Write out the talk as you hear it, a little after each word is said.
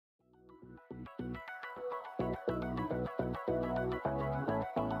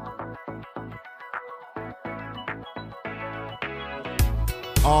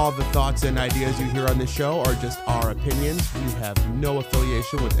All the thoughts and ideas you hear on this show are just our opinions. We have no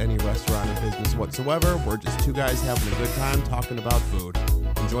affiliation with any restaurant or business whatsoever. We're just two guys having a good time talking about food.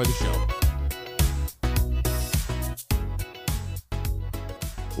 Enjoy the show.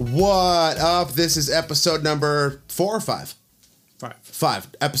 What up? This is episode number 4 or 5? 5.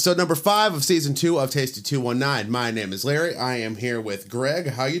 Episode number 5 of season 2 of Tasty 219. My name is Larry. I am here with Greg.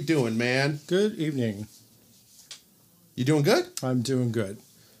 How you doing, man? Good evening. You doing good? I'm doing good.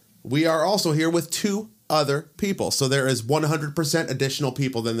 We are also here with 2 other people. So there is 100% additional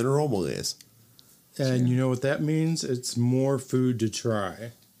people than there normally is. And you know what that means? It's more food to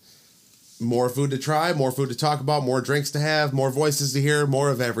try. More food to try, more food to talk about, more drinks to have, more voices to hear, more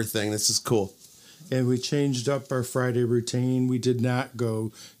of everything. This is cool. And we changed up our Friday routine. We did not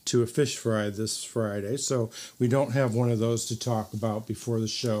go to a fish fry this Friday, so we don't have one of those to talk about before the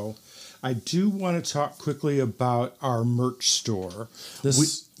show. I do want to talk quickly about our merch store. This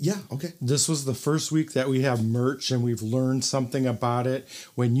was the first week that we have merch, and we've learned something about it.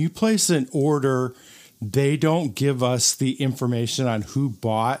 When you place an order, they don't give us the information on who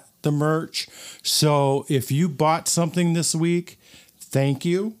bought the merch. So if you bought something this week, thank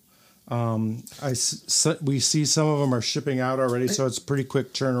you. We see some of them are shipping out already, so it's a pretty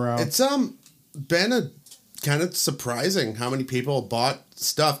quick turnaround. It's been a kind of surprising how many people bought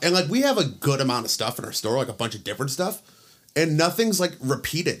stuff, and like we have a good amount of stuff in our store, like a bunch of different stuff, and nothing's like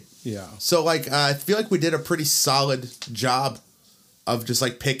repeated. Yeah. So like I feel like we did a pretty solid job of just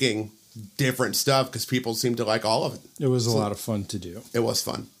like picking different stuff because people seem to like all of it. It was a lot of fun to do. It was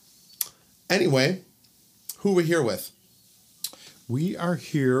fun. Anyway, who are we here with? We are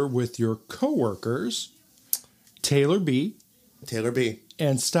here with your coworkers, Taylor B.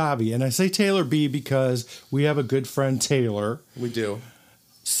 And Stavie. And I say Taylor B because we have a good friend, Taylor. We do.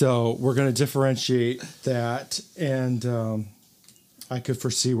 So we're going to differentiate that. And I could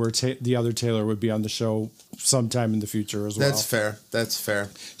foresee where the other Taylor would be on the show sometime in the future as well. That's fair.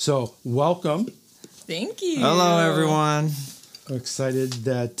 So welcome. Thank you. Hello, everyone. Excited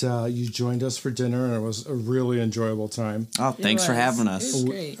that you joined us for dinner, and it was a really enjoyable time. Oh, thanks for having us. It was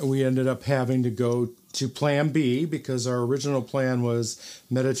great. We ended up having to go to Plan B because our original plan was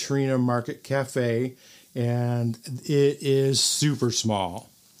Mediterranean Market Cafe, and it is super small.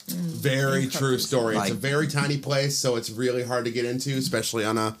 Very true story. It's a very tiny place, so it's really hard to get into, especially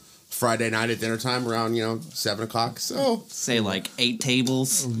on a Friday night at dinner time around 7 o'clock. So say like 8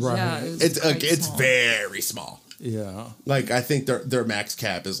 tables. Right. Yeah, it's very small. Yeah. Like, I think their max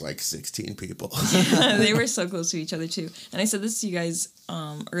cap is like 16 people. They were so close to each other, too. And I said this to you guys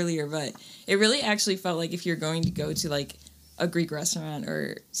earlier, but it really actually felt like if you're going to go to, like, a Greek restaurant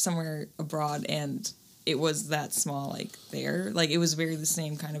or somewhere abroad and it was that small, like, there. Like, it was very the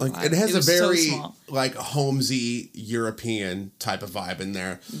same kind of vibe. It has a very, so like, homesy European type of vibe in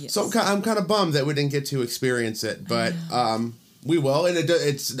there. Yes. So I'm kind of bummed that we didn't get to experience it, but... we will, and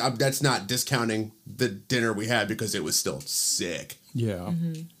it's that's not discounting the dinner we had because it was still sick. Yeah.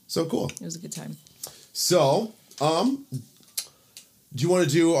 Mm-hmm. So cool. It was a good time. So, do you want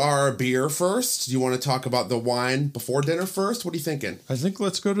to do our beer first? Do you want to talk about the wine before dinner first? What are you thinking? I think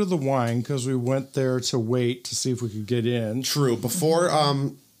let's go to the wine because we went there to wait to see if we could get in. True. Before,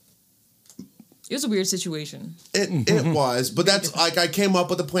 It was a weird situation. It was, but that's like I came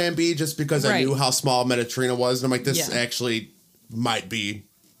up with a plan B just because I knew how small Mediterranean was, and I'm like, this actually might be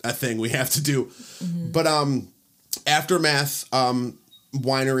a thing we have to do. Mm-hmm. But Aftermath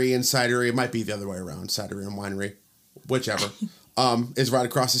Winery and Cidery, it might be the other way around, Cidery and Winery, whichever, is right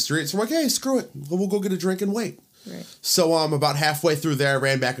across the street. So I'm like, hey, screw it. We'll go get a drink and wait. Right. So about halfway through there, I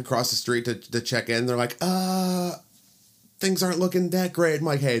ran back across the street to check in. They're like, things aren't looking that great. I'm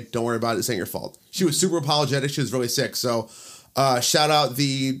like, hey, don't worry about it. This ain't your fault. She was super apologetic. She was really sick. So shout out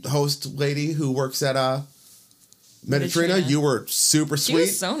the host lady who works at Mediterranean. You were super sweet. She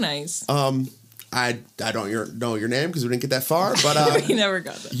was so nice. I don't know your name because we didn't get that far, but we never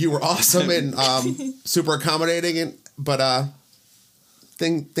got that. You were awesome and super accommodating, but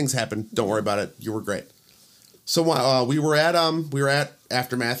things happen. Don't worry about it. You were great. So we were at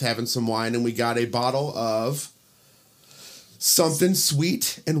Aftermath having some wine, and we got a bottle of something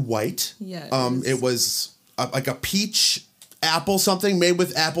sweet and white. Yeah. It was like a peach apple something made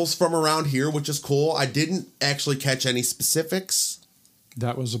with apples from around here, which is cool. I didn't actually catch any specifics.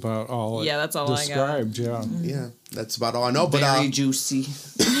 That was about all. That's all described. I got. Yeah. Yeah, that's about all I know. But very juicy.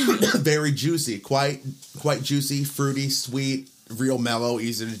 Very juicy, quite juicy, fruity, sweet, real mellow,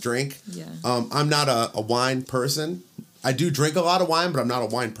 easy to drink. Yeah. I'm not a wine person. I do drink a lot of wine, but I'm not a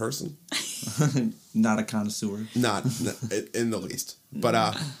wine person. Not a connoisseur. Not in the least.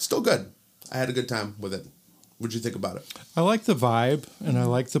 But still good. I had a good time with it. What'd you think about it? I like the vibe and I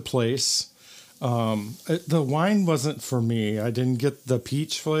like the place. The wine wasn't for me. I didn't get the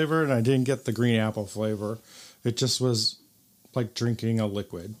peach flavor and I didn't get the green apple flavor. It just was like drinking a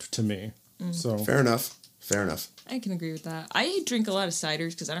liquid to me. So Fair enough. I can agree with that. I drink a lot of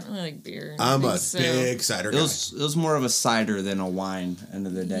ciders because I don't really like beer. I'm a big cider guy. It was more of a cider than a wine. End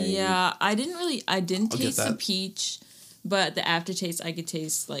of the day. Yeah, I didn't I'll taste get the that. peach, but the aftertaste I could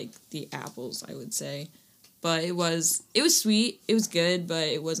taste like the apples, I would say. But it was sweet. It was good, but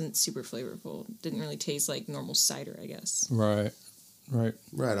it wasn't super flavorful. Didn't really taste like normal cider, I guess. right.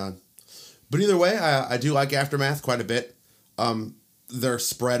 Right on. But either way, I do like Aftermath quite a bit. Their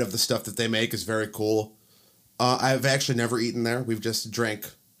spread of the stuff that they make is very cool. I've actually never eaten there. We've just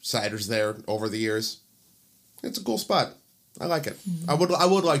drank ciders there over the years. It's a cool spot. I like it. Mm-hmm. I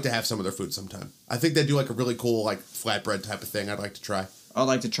would like to have some of their food sometime. I think they do like a really cool like flatbread type of thing. I'd like to try. I'd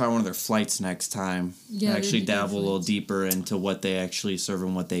like to try one of their flights next time. Yeah, actually they do dabble a little flights. deeper into what they actually serve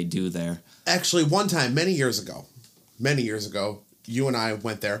and what they do there. Actually, one time, many years ago, you and I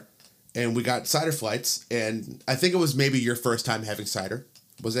went there, and we got cider flights, and I think it was maybe your first time having cider.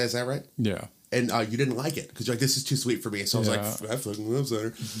 Is that right? Yeah. And you didn't like it because you're like, this is too sweet for me. So I was Yeah. like, I fucking love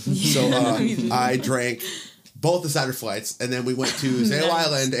cider. So I drank both the cider flights, and then we went to Sail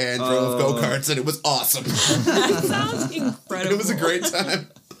Island and drove go-karts, and it was awesome. That sounds incredible. It was a great time.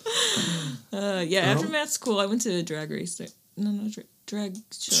 Aftermath's cool. I went to a drag race there. Drag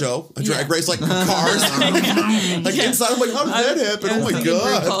show. A drag race, like cars. Like inside, I'm like, how did that happen? Yeah, Oh my like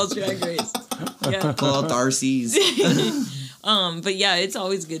god. RuPaul's Drag Race. Yeah. Pull out the RCs. But yeah, it's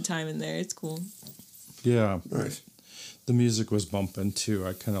always a good time in there. It's cool. Yeah. Nice. The music was bumping too.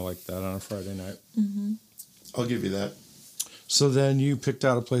 I kind of like that on a Friday night. Mm-hmm. I'll give you that. So then you picked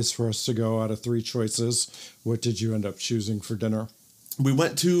out a place for us to go out of 3 choices. What did you end up choosing for dinner? We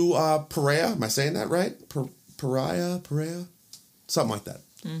went to Parea. Am I saying that right? Parea? Something like that.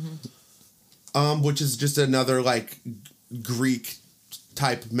 Mm-hmm. Which is just another like Greek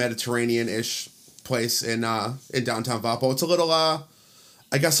type Mediterranean-ish place in downtown Valpo. It's a little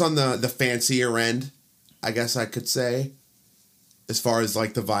I guess on the fancier end, I guess I could say, as far as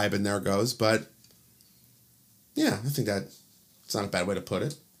like the vibe in there goes. But yeah, I think that it's not a bad way to put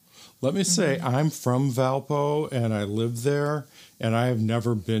it. Let me say, I'm from Valpo and I live there, and I have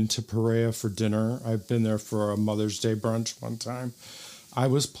never been to Parea for dinner. I've been there for a Mother's Day brunch one time. I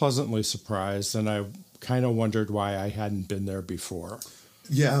was pleasantly surprised, and I kind of wondered why I hadn't been there before.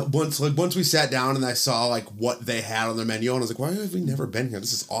 Yeah, once we sat down and I saw like what they had on their menu, and I was like, why have we never been here?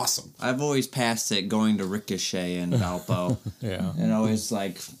 This is awesome. I've always passed it going to Ricochet in Valpo. Yeah. And always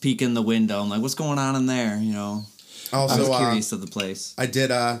like peek in the window. I'm like, what's going on in there? You know. Also, I was curious of the place.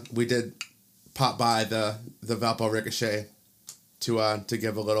 We did pop by the Valpo Ricochet to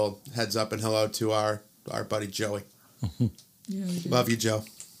give a little heads up and hello to our buddy Joey. Yeah, we did. Love you, Joe.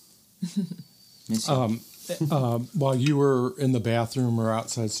 Miss you. While you were in the bathroom or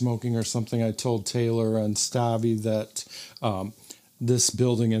outside smoking or something, I told Taylor and Stavie that this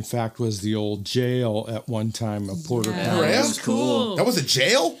building, in fact, was the old jail at one time of Porter Yeah, County. Parea? that was cool. That was a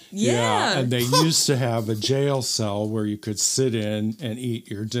jail? Yeah. And they used to have a jail cell where you could sit in and eat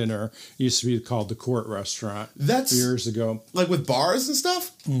your dinner. It used to be called the Court Restaurant. That's years ago. like with bars and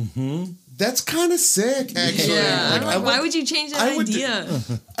stuff? Mm-hmm. That's kind of sick, actually. Yeah, Like, why would you change that idea?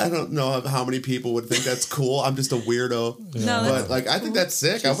 I don't know how many people would think that's cool. I'm just a weirdo. No, But like, I think that's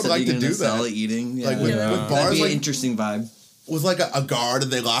sick. I would Sitting like to in do a cell that. eating. Yeah. Like with That'd bars, be an like interesting vibe. with like a guard,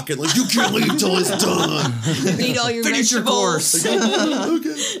 and they lock it. Like, you can't leave till it's done. Eat all your Finish your vegetables. course.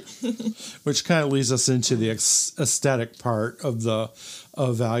 Okay. Which kind of leads us into the aesthetic part of the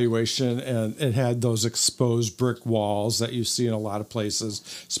evaluation, and it had those exposed brick walls that you see in a lot of places,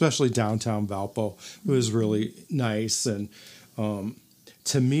 especially downtown Valpo. It was really nice, and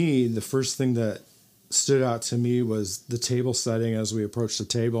to me, the first thing that stood out to me was the table setting as we approached the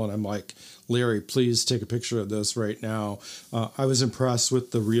table, and I'm like, Larry, please take a picture of this right now. I was impressed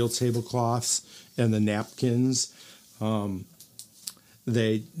with the real tablecloths and the napkins.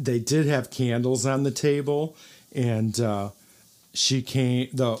 They did have candles on the table, and she came.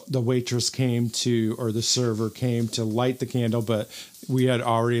 The waitress came to, or the server came to light the candle, but we had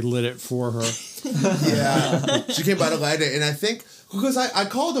already lit it for her. Yeah, she came by to light it, and I think because I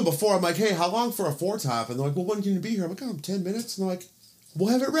called them before. I'm like, hey, how long for a 4-top? And they're like, well, when can you be here? I'm like, oh, 10 minutes. And they're like, we'll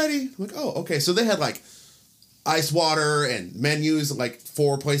have it ready. I'm like, oh, okay. So they had like ice water and menus, like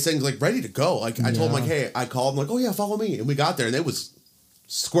 4 placings, like ready to go. Like I told them, like, hey, I called them, like, oh yeah, follow me, and we got there, and it was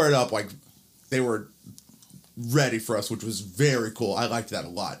squared up, like they were ready for us, which was very cool. I liked that a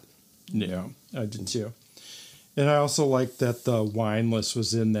lot. Yeah, I did too. And I also like that the wine list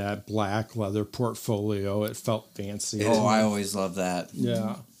was in that black leather portfolio. It felt fancy. Oh, I always love that.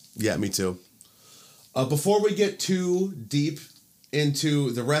 Yeah. Yeah, me too. Before we get too deep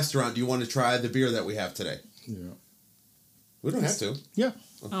into the restaurant, do you want to try the beer that we have today? Yeah. We don't have to. Yeah.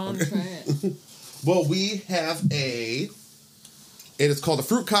 I want to try it. Well, we have it is called a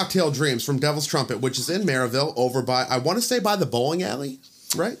Fruit Cocktail Dreams from Devil's Trumpet, which is in Maryville over by, I want to say by the bowling alley,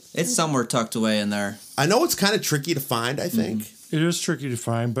 right? It's somewhere tucked away in there. I know it's kind of tricky to find, I think. It is tricky to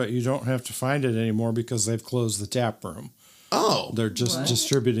find, but you don't have to find it anymore because they've closed the tap room. Oh. They're just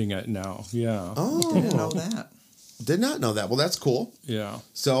distributing it now. Yeah. Oh. Didn't know that. Did not know that. Well, that's cool. Yeah.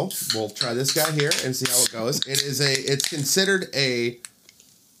 So we'll try this guy here and see how it goes. It's considered a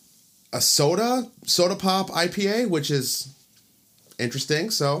soda pop IPA, which is interesting.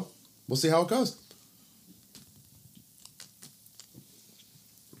 So we'll see how it goes.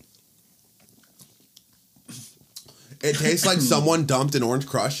 It tastes like someone dumped an Orange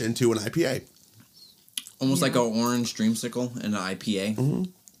Crush into an IPA. Almost like an orange dreamsicle in an IPA. Mm-hmm.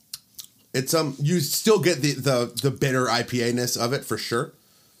 It's you still get the bitter IPA-ness of it for sure.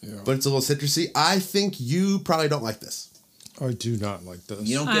 Yeah. But it's a little citrusy. I think you probably don't like this. I do not like this.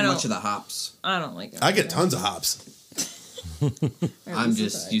 You don't get much of the hops. I don't like it. I get tons of hops. I'm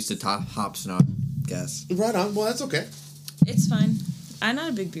just used to top hops now, I guess. Right on. Well, that's okay. It's fine. I'm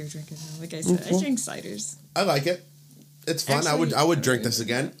not a big beer drinker though. Like I said, I drink ciders. I like it. It's fun. Actually, I would drink this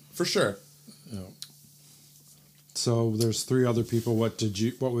again for sure. Yeah. So there's 3 other people. What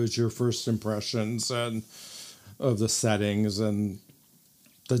was your first impressions and of the settings and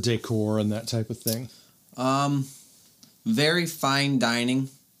the decor and that type of thing? Very fine dining.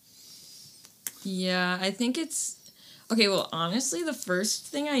 Yeah, I think it's okay. Well, honestly, the first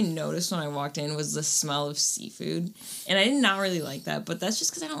thing I noticed when I walked in was the smell of seafood, and I did not really like that. But that's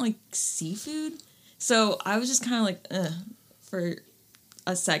just because I don't like seafood. So I was just kind of like, ugh, for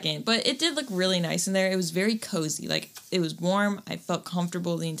a second. But it did look really nice in there. It was very cozy. Like, it was warm. I felt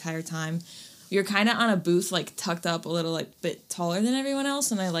comfortable the entire time. You're kind of on a booth, like, tucked up a little, like, bit taller than everyone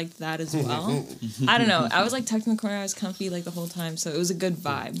else, and I liked that as well. I don't know. I was, like, tucked in the corner. I was comfy, like, the whole time, so it was a good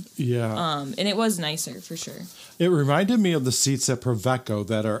vibe. Yeah. And it was nicer, for sure. It reminded me of the seats at Proveco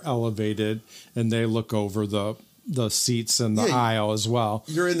that are elevated, and they look over the seats in the aisle as well.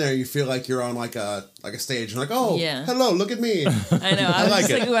 You're in there, you feel like you're on like a stage. You're like, oh, yeah. Hello, look at me. I know. I was like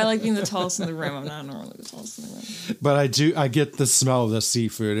just it. like, ooh, I like being the tallest in the room. I'm not normally the tallest in the room. But I get the smell of the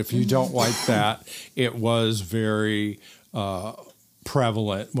seafood. If you don't like that, it was very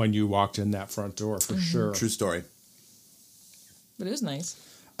prevalent when you walked in that front door for sure. True story. But it was nice.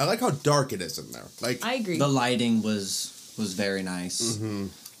 I like how dark it is in there. Like, I agree. The lighting was very nice.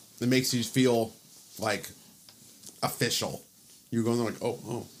 Mm-hmm. It makes you feel like official. You're going like,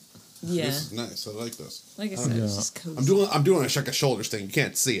 oh, yeah. this is nice. I like this. Like I said, it's just cozy. I'm doing a shake of shoulders thing. You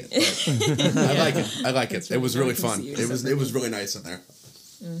can't see it. But I like it. I like it. It was really fun. It was really nice in there.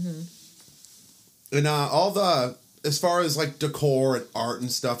 Mm-hmm. And all the, as far as like decor and art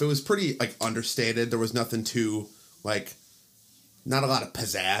and stuff, it was pretty like understated. There was nothing too like, not a lot of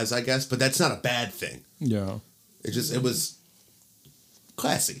pizzazz, I guess, but that's not a bad thing. Yeah. It was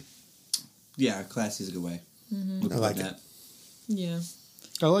classy. Yeah, classy is a good way. I like it. Yeah.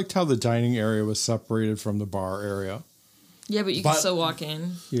 I liked how the dining area was separated from the bar area. Yeah, but you can still walk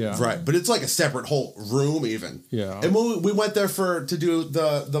in. Yeah. Right, but it's like a separate whole room even. Yeah. And when we went there to do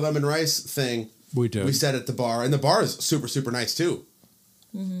the lemon rice thing, we did. We sat at the bar, and the bar is super, super nice too.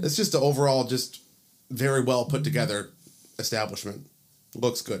 Mm-hmm. It's just the overall just very well put together establishment.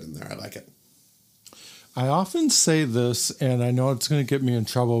 Looks good in there. I like it. I often say this, and I know it's going to get me in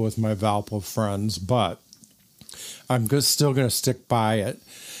trouble with my Valpo friends, but I'm still going to stick by it.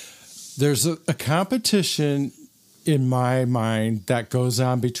 There's a competition in my mind that goes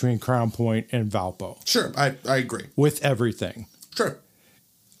on between Crown Point and Valpo. Sure, I agree. With everything. Sure.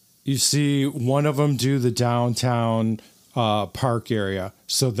 You see one of them do the downtown park area,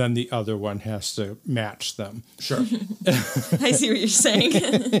 so then the other one has to match them. Sure. I see what you're saying.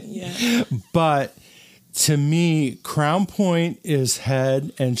 Yeah. But to me, Crown Point is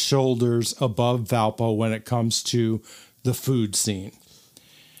head and shoulders above Valpo when it comes to the food scene.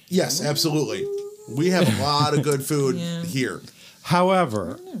 Yes, absolutely. We have a lot of good food here.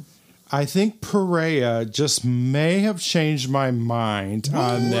 However, I think Parea just may have changed my mind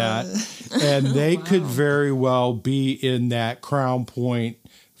on that. And they could very well be in that Crown Point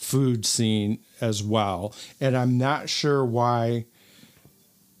food scene as well. And I'm not sure why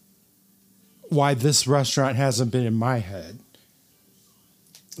this restaurant hasn't been in my head.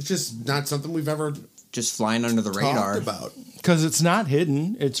 It's just not something we've ever just flying under the radar talked about. Because it's not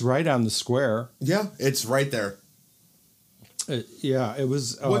hidden. It's right on the square. Yeah, it's right there. It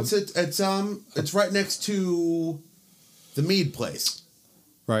was. What's it? It's right next to the mead place.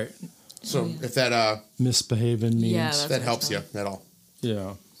 Right. So if that misbehaving means that helps you at all.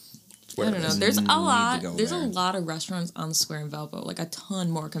 Yeah. I don't know. There's a lot. There's a lot of restaurants on the square in Valpo, like a ton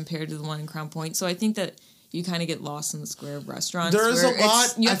more compared to the one in Crown Point. So I think that you kind of get lost in the square of restaurants. There's a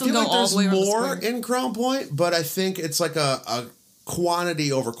lot. I feel like there's more in Crown Point, but I think it's like a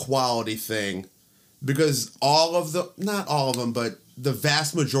quantity over quality thing, because not all of them, but the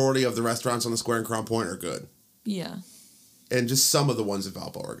vast majority of the restaurants on the square in Crown Point are good. Yeah. And just some of the ones in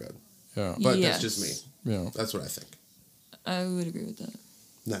Valpo are good. Yeah. But that's just me. Yeah. That's what I think. I would agree with that.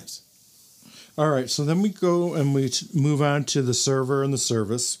 Nice. All right, so then we go and we move on to the server and the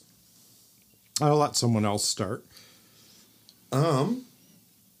service. I'll let someone else start. I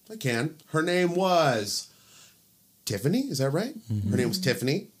can. Her name was Tiffany, is that right? Mm-hmm. Her name was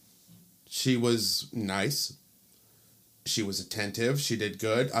Tiffany. She was nice. She was attentive. She did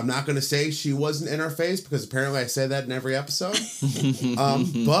good. I'm not going to say she wasn't in our face, because apparently I say that in every episode.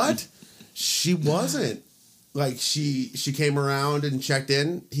 But she wasn't. Like, she came around and checked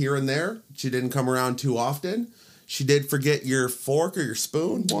in here and there. She didn't come around too often. She did forget your fork or your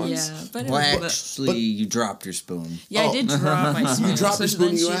spoon once. Yeah, but actually, you dropped your spoon. Yeah, I did drop my spoon. You dropped your spoon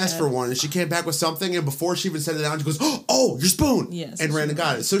and you asked for one, and she came back with something, and before she even set it down, she goes, "Oh, your spoon!" Yes, and ran and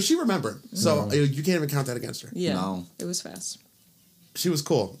got it. So she remembered. So you can't even count that against her. Yeah, no. It was fast. She was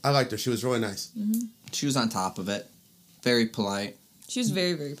cool. I liked her. She was really nice. Mm-hmm. She was on top of it. Very polite. She was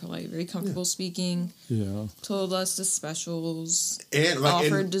very, very polite, very comfortable speaking. Yeah. Told us the specials. And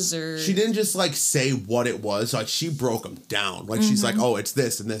offered dessert. She didn't just say what it was. Like, she broke them down. Like, she's like, "Oh, it's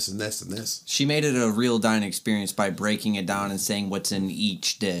this and this and this and this." She made it a real dining experience by breaking it down and saying what's in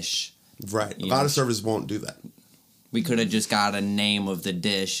each dish. Right. A lot of servers won't do that. We could have just got a name of the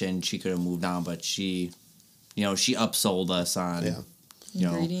dish and she could have moved on, but she upsold us on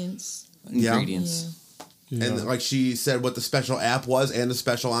ingredients. Ingredients. Yeah. And like she said what the special app was and the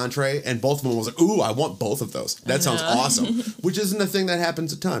special entree, and both of them was like, "Ooh, I want both of those. That sounds awesome." Which isn't a thing that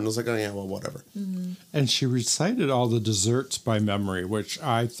happens a ton. I was like, "Oh yeah, well, whatever." Mm-hmm. And she recited all the desserts by memory, which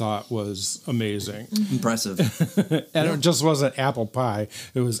I thought was amazing. Mm-hmm. Impressive. And it just wasn't apple pie.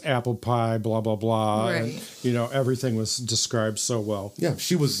 It was apple pie, blah, blah, blah. Right. And, everything was described so well. Yeah,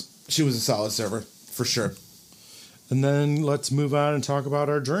 she was a solid server, for sure. And then let's move on and talk about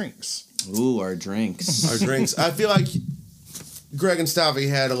our drinks. Ooh, our drinks. Our drinks. I feel like Greg and Stavie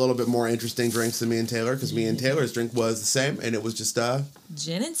had a little bit more interesting drinks than me and Taylor, because me and Taylor's drink was the same, and it was just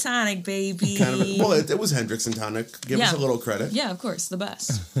gin and tonic, baby. Kind of it was Hendrix and tonic. Give us a little credit. Yeah, of course, the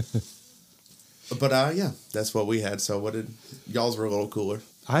best. But that's what we had. So what did y'all's were a little cooler?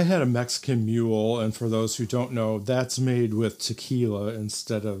 I had a Mexican mule, and for those who don't know, that's made with tequila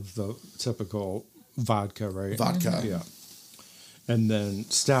instead of the typical vodka, right? Vodka. Mm-hmm. Yeah. And then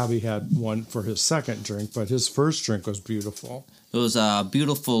Stavie had one for his second drink, but his first drink was beautiful. It was a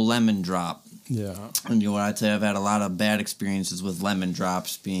beautiful lemon drop. Yeah. And what I'd say, I've had a lot of bad experiences with lemon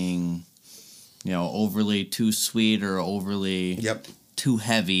drops being, overly too sweet or overly too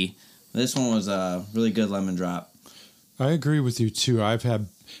heavy. This one was a really good lemon drop. I agree with you, too. I've had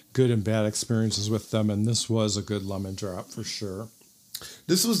good and bad experiences with them, and this was a good lemon drop for sure.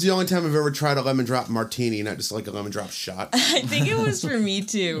 This was the only time I've ever tried a lemon drop martini, not just like a lemon drop shot. I think it was for me,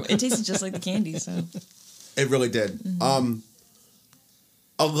 too. It tasted just like the candy, so. It really did. Mm-hmm.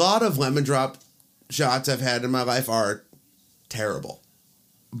 A lot of lemon drop shots I've had in my life are terrible.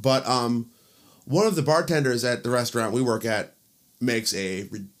 But one of the bartenders at the restaurant we work at makes a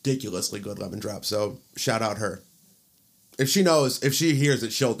ridiculously good lemon drop, so shout out her. If she hears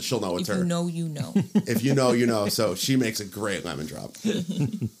it, she'll know it's her. If you know, you know. If you know, you know. So she makes a great lemon drop.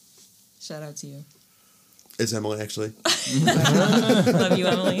 Shout out to you. It's Emily, actually. Love you,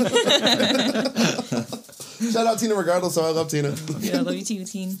 Emily. Shout out Tina regardless, so I love Tina. Yeah, I love you too,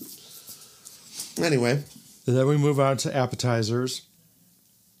 Teen. Anyway. And then we move on to appetizers.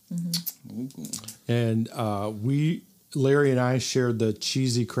 Mm-hmm. And Larry and I shared the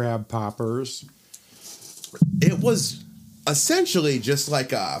cheesy crab poppers. It was essentially just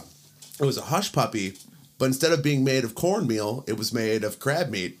like it was a hush puppy, but instead of being made of cornmeal, it was made of crab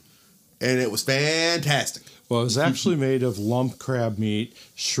meat, and it was fantastic. Well, it was actually made of lump crab meat,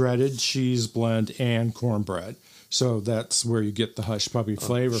 shredded cheese blend, and cornbread. So that's where you get the hush puppy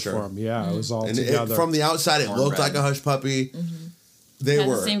flavor from. Yeah, it was all together. From the outside, it looked like a hush puppy. Mm-hmm. It had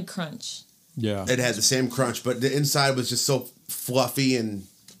the same crunch. Yeah. It had the same crunch, but the inside was just so fluffy and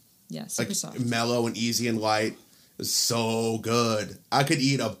super soft. Mellow and easy and light. It was so good. I could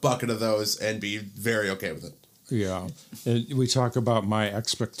eat a bucket of those and be very okay with it. Yeah. And we talk about my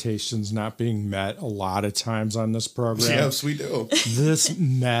expectations not being met a lot of times on this program. Yes, we do. This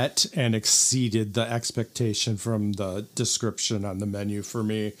met and exceeded the expectation from the description on the menu for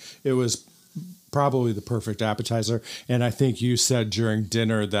me. It was probably the perfect appetizer. And I think you said during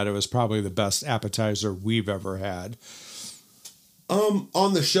dinner that it was probably the best appetizer we've ever had.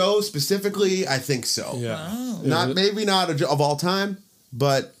 On the show specifically, I think so. Yeah. Wow. Maybe not of all time,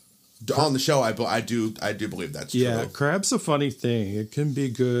 but on the show, I do believe that's true. Yeah, crab's a funny thing. It can be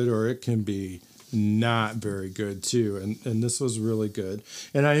good or it can be not very good too. And this was really good.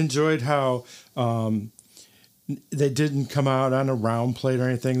 And I enjoyed how they didn't come out on a round plate or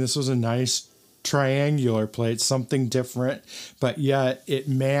anything. This was a nice triangular plate, something different, but yet it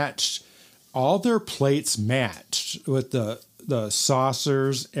matched. All their plates matched with the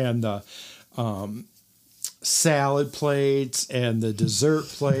saucers and the salad plates and the dessert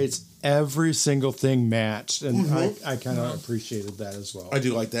plates. Every single thing matched, and I kind of appreciated that as well. I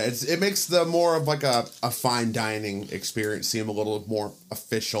do like that. It makes the more of like a fine dining experience seem a little more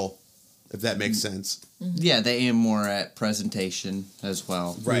official, if that makes sense. Yeah, they aim more at presentation as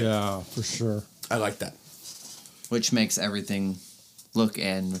well. Right. Yeah, for sure. I like that. Which makes everything look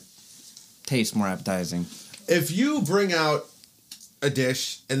and taste more appetizing. If you bring out a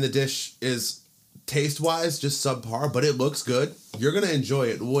dish and the dish is taste-wise just subpar, but it looks good, you're going to enjoy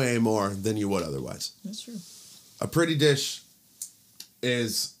it way more than you would otherwise. That's true. A pretty dish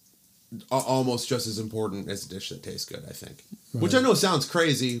is almost just as important as a dish that tastes good, I think. Right. Which I know sounds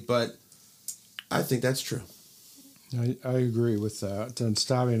crazy, but I think that's true. I agree with that. And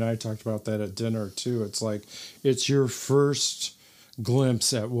Stavie and I talked about that at dinner, too. It's like, it's your first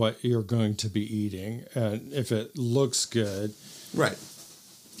glimpse at what you're going to be eating. And if it looks good... Right.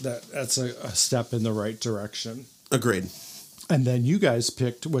 That's a step in the right direction. Agreed. And then you guys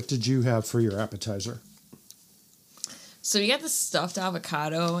picked, what did you have for your appetizer? So you got the stuffed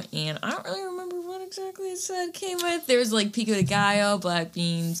avocado, and I don't really remember what exactly it said came with. There was like pico de gallo, black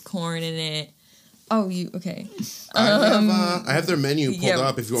beans, corn in it. Oh, okay. I have their menu pulled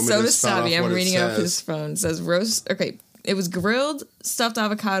up if you want me to start off what it says. I'm reading off his phone. It says roast. Okay, it was grilled stuffed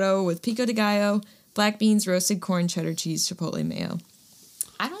avocado with pico de gallo, black beans, roasted corn, cheddar cheese, chipotle mayo.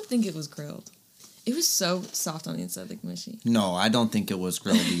 I don't think it was grilled. It was so soft on the inside, like mushy. No, I don't think it was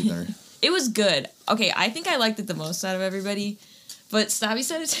grilled either. It was good. Okay, I think I liked it the most out of everybody. But Stavie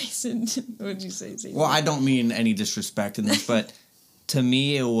said it tasted... What did you say? Well, I don't mean any disrespect in this, but to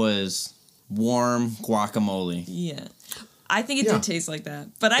me it was warm guacamole. Yeah. I think it did taste like that.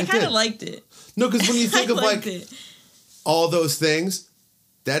 But I kind of liked it. No, because when you think of like it. all those things,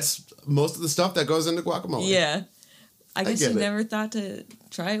 that's most of the stuff that goes into guacamole. Yeah. I guess you never thought to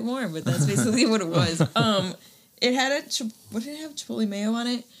try it more, but that's basically what it was. It had what did it have? Chipotle mayo on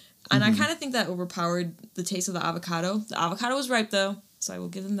it. And I kind of think that overpowered the taste of the avocado. The avocado was ripe, though, so I will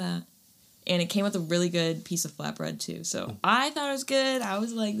give them that. And it came with a really good piece of flatbread, too. So I thought it was good. I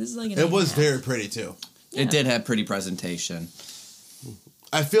was like, this is like an It was very pretty, too. Yeah. It did have pretty presentation.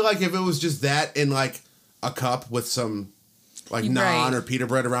 I feel like if it was just that in, like, a cup with some, like, naan or pita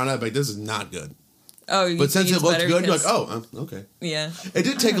bread around it, I'd be like, this is not good. Oh, but since it looked good, you're like, oh, okay. Yeah. It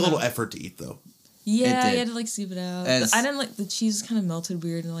did take a little effort to eat, though. Yeah, you had to like sieve it out. I didn't like the cheese kind of melted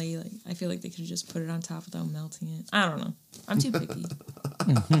weird and like I feel like they could have just put it on top without melting it. I don't know. I'm too picky.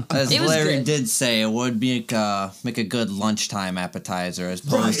 As Larry did say, it would make a good lunchtime appetizer as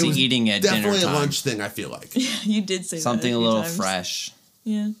opposed to eating at dinner time. Definitely a lunch thing, I feel like. Yeah, you did say something that a little times. Fresh.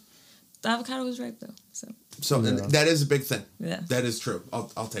 Yeah. The avocado was ripe though. So and that is a big thing. Yeah. That is true.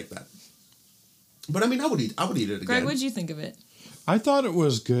 I'll take that. But I mean I would eat it again. Greg, what did you think of it? I thought it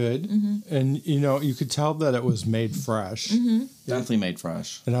was good, and you could tell that it was made fresh. Definitely made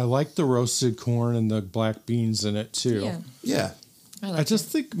fresh. And I like the roasted corn and the black beans in it too. Yeah. I just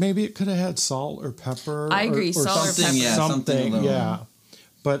think maybe it could have had salt or pepper. I agree, salt or pepper. Yeah, something. Yeah.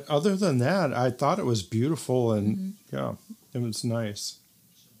 But other than that, I thought it was beautiful and it was nice.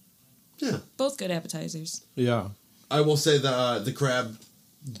 Yeah. Both good appetizers. Yeah. I will say the crab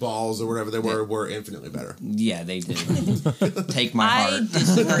balls or whatever they were infinitely better. Yeah, they did. Take my heart.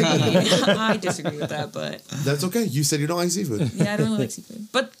 I disagree with that, but that's okay. You said you don't like seafood. Yeah, I don't really like seafood,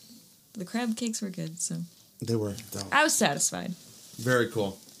 but the crab cakes were good, so they were. I was satisfied. Very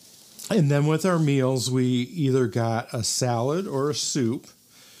cool. And then with our meals, we either got a salad or a soup,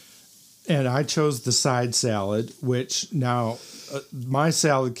 and I chose the side salad, which now. My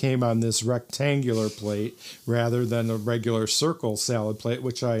salad came on this rectangular plate rather than a regular circle salad plate,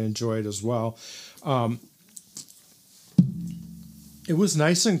 which I enjoyed as well. It was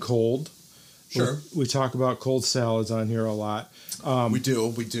nice and cold. Sure. We talk about cold salads on here a lot. We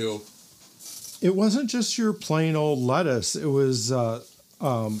do. It wasn't just your plain old lettuce. It was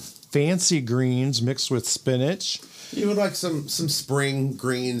fancy greens mixed with spinach. You would like some spring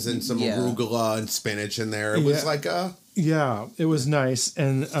greens and some arugula and spinach in there. It was like a... Yeah, it was nice.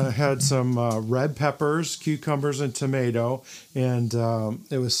 And had some red peppers, cucumbers, and tomato. And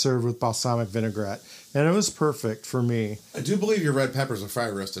it was served with balsamic vinaigrette. And it was perfect for me. I do believe your red peppers were fry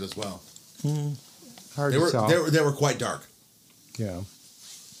roasted as well. Hard to tell. They were quite dark. Yeah.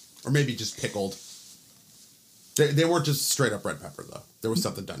 Or maybe just pickled. They weren't just straight up red pepper, though. There was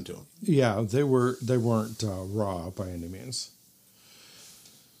something done to them. Yeah, they weren't raw by any means.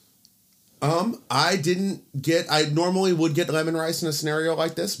 I normally would get lemon rice in a scenario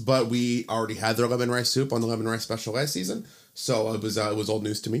like this, but we already had their lemon rice soup on the lemon rice special last season, so it was old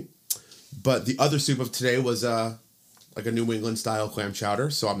news to me. But the other soup of today was like a New England style clam chowder,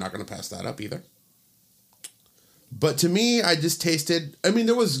 so I'm not going to pass that up either. But to me, I just tasted, I mean,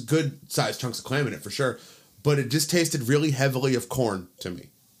 there was good sized chunks of clam in it for sure, but it just tasted really heavily of corn to me.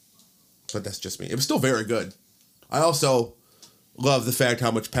 But that's just me. It was still very good. I also love the fact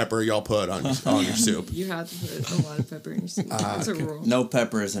how much pepper y'all put on your soup. You have to put a lot of pepper in your soup. That's a rule. No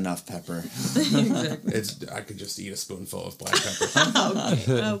pepper is enough pepper. Exactly. I could just eat a spoonful of black pepper.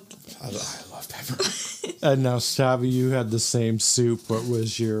 Okay. I love pepper. And now, Stavie, you had the same soup. What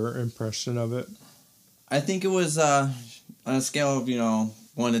was your impression of it? I think it was on a scale of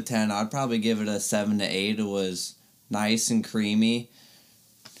 1 to 10. I'd probably give it a 7 to 8. It was nice and creamy.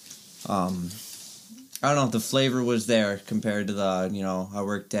 I don't know if the flavor was there compared to I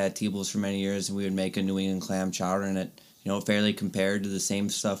worked at T-Bowls for many years and we would make a New England clam chowder and it fairly compared to the same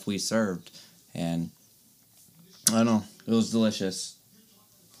stuff we served, and I don't know, it was delicious.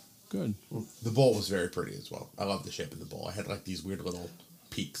 Good. The bowl was very pretty as well. I love the shape of the bowl. I had like these weird little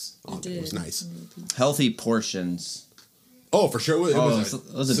peaks on it. It was nice. Healthy portions. Oh, for sure. It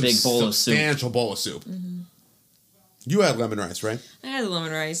was a big bowl of soup. Substantial bowl of soup. Mm-hmm. You had lemon rice, right? I had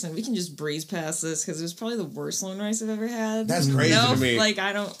lemon rice, and we can just breeze past this because it was probably the worst lemon rice I've ever had. That's crazy to me. Like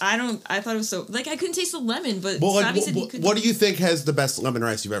I thought it was so I couldn't taste the lemon, but Stavie said he could. What do you think has the best lemon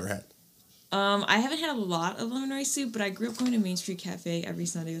rice you've ever had? I haven't had a lot of lemon rice soup, but I grew up going to Main Street Cafe every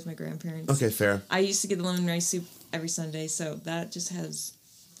Sunday with my grandparents. Okay, fair. I used to get the lemon rice soup every Sunday, so that just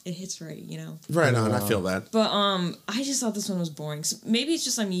it hits right, Right on, I feel that. But I just thought this one was boring. So maybe it's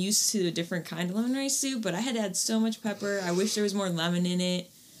just I'm used to a different kind of lemon rice soup, but I had to add so much pepper. I wish there was more lemon in it.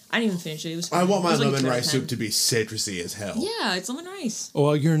 I didn't even finish it. It was fine. I want my lemon rice soup to be citrusy as hell. Yeah, it's lemon rice.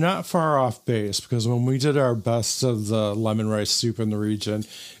 Well, you're not far off base because when we did our best of the lemon rice soup in the region,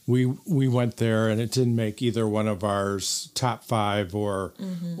 we went there and it didn't make either one of ours top 5 or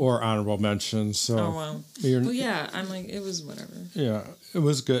honorable mentions. So, oh wow. Well, yeah, I'm like it was whatever. Yeah, it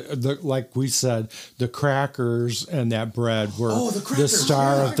was good. Like we said, the crackers and that bread were the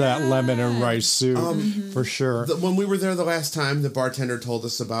star of that lemon and rice soup for sure. When we were there the last time, the bartender told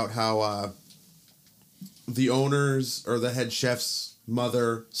us about how the owners or the head chef's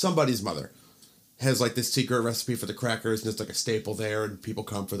mother, somebody's mother, has like this secret recipe for the crackers, and it's like a staple there, and people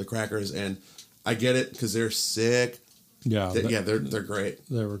come for the crackers, and I get it because they're sick. Yeah, they're great.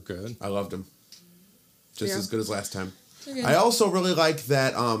 They were good. I loved them, just as good as last time. Okay. I also really like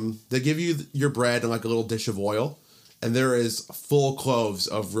that they give you your bread and like a little dish of oil, and there is full cloves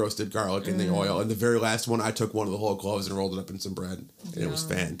of roasted garlic in the oil. And the very last one, I took one of the whole cloves and rolled it up in some bread, and it was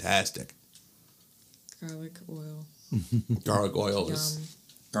fantastic. Garlic oil. Garlic oil is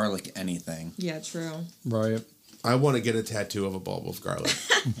garlic anything. Yeah, true. Right. I want to get a tattoo of a bulb of garlic.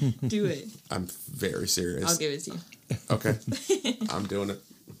 Do it. I'm very serious. I'll give it to you. Okay. I'm doing it.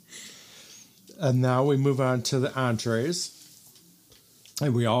 And now we move on to the entrees.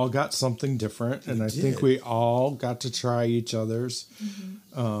 And we all got something different. And I think we all got to try each other's.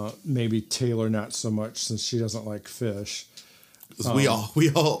 Maybe Taylor not so much since she doesn't like fish. We all,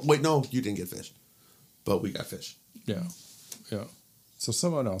 wait, no, you didn't get fish. But we got fish. Yeah. Yeah. So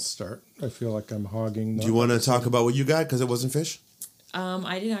someone else start. I feel like I'm hogging. Do you want to talk about what you got because it wasn't fish?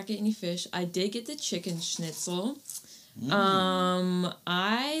 I did not get any fish. I did get the chicken schnitzel.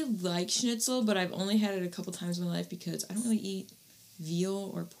 I like schnitzel, but I've only had it a couple times in my life because I don't really eat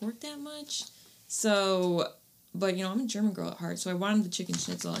veal or pork that much. So, but I'm a German girl at heart, so I wanted the chicken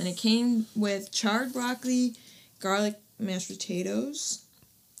schnitzel, and it came with charred broccoli, garlic mashed potatoes.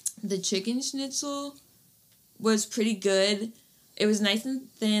 The chicken schnitzel was pretty good. It was nice and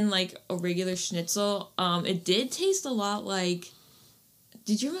thin, like a regular schnitzel. It did taste a lot like.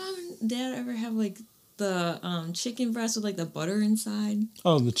 Did your mom and dad ever have like the chicken breast with like the butter inside?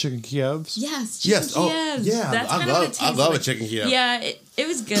 Oh, the chicken Kievs? Yes, chicken Kievs. Oh, yeah. That's I love a chicken Kiev. Yeah, it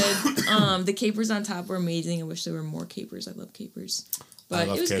was good. The capers on top were amazing. I wish there were more capers. I love capers, but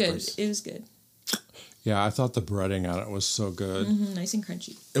it was capers. Good. It was good. Yeah, I thought the breading on it was so good. Mm-hmm, nice and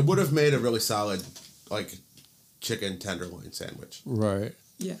crunchy. It would have made a really solid, like, chicken tenderloin sandwich. Right.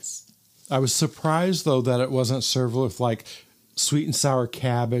 Yes. I was surprised, though, that it wasn't served with, like, sweet and sour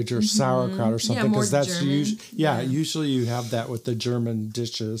cabbage or sauerkraut or something, because that's usually you have that with the German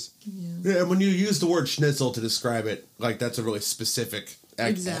dishes. Yeah, when you use the word schnitzel to describe it, like that's a really specific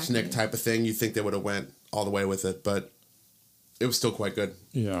ethnic type of thing. You think they would have went all the way with it, but it was still quite good.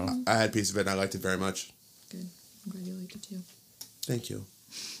 Yeah, I had a piece of it and I liked it very much. Good, I'm glad you liked it too. Thank you.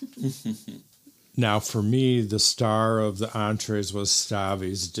 Now, for me, the star of the entrees was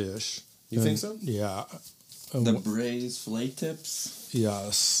Stavie's dish. You think so? Yeah. The braised fillet tips.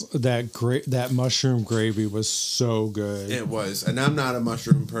 Yes, that mushroom gravy was so good. It was, and I'm not a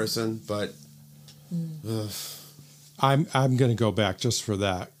mushroom person, but I'm gonna go back just for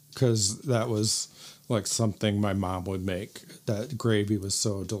that, because that was like something my mom would make. That gravy was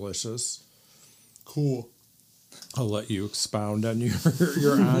so delicious. Cool. I'll let you expound on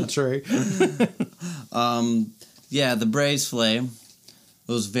your entree. Yeah, the braised fillet.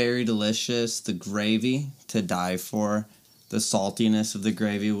 It was very delicious. The gravy, to die for. The saltiness of the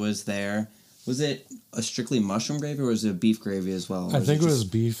gravy was there. Was it a strictly mushroom gravy or was it beef gravy as well? I think it was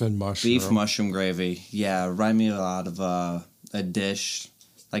beef and mushroom. Beef mushroom gravy. Yeah, reminded me a lot of a dish,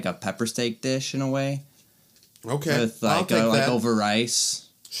 like a pepper steak dish in a way. Okay. With like over rice.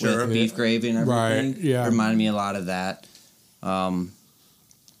 Sure. With beef gravy and everything. Right, yeah. It reminded me a lot of that.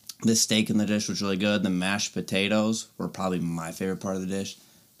 The steak in the dish was really good. The mashed potatoes were probably my favorite part of the dish.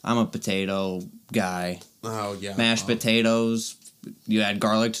 I'm a potato guy. Oh, yeah. Mashed potatoes. You add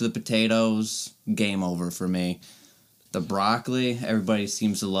garlic to the potatoes. Game over for me. The broccoli. Everybody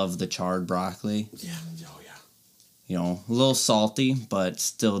seems to love the charred broccoli. Yeah. Oh, yeah. You know, a little salty, but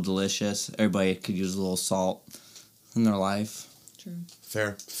still delicious. Everybody could use a little salt in their life. True.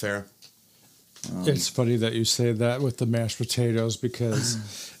 Fair. It's funny that you say that with the mashed potatoes, because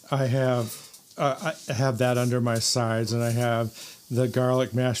I have that under my sides, and I have the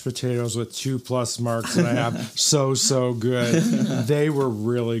garlic mashed potatoes with 2+ marks, and I have so good. They were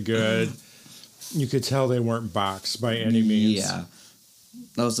really good. You could tell they weren't boxed by any means. Yeah.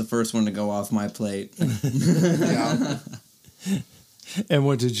 That was the first one to go off my plate. Yeah. And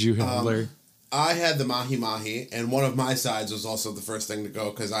what did you have, Larry? I had the mahi-mahi, and one of my sides was also the first thing to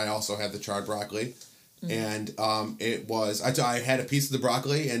go, because I also had the charred broccoli. And it was, I had a piece of the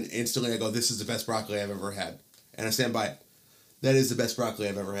broccoli, and instantly I go, this is the best broccoli I've ever had. And I stand by it. That is the best broccoli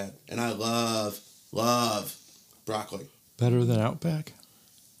I've ever had. And I love broccoli. Better than Outback?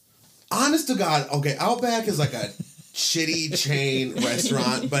 Honest to God, okay, Outback is like a shitty chain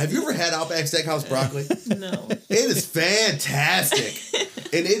restaurant, but have you ever had Outback Steakhouse broccoli? No. It is fantastic.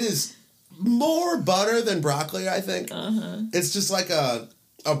 And it is more butter than broccoli, I think. Uh-huh. It's just like a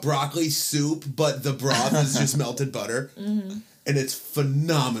broccoli soup, but the broth is just melted butter. Mm-hmm. And it's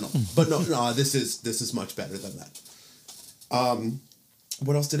phenomenal. But no, this is much better than that.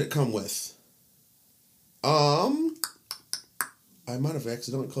 What else did it come with? I might have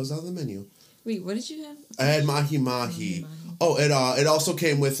accidentally closed out the menu. Wait, what did you have? I had mahi-mahi. Oh, it also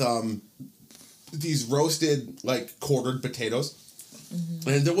came with these roasted, like, quartered potatoes. Mm-hmm.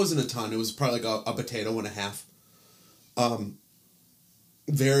 And there wasn't a ton. It was probably like a potato and a half.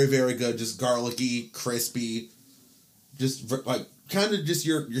 Very, very good. Just garlicky, crispy. Just, like, kind of just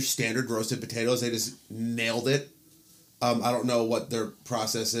your standard roasted potatoes. They just nailed it. I don't know what their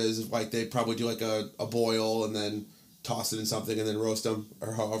process is. Like, they probably do, like, a boil and then toss it in something and then roast them,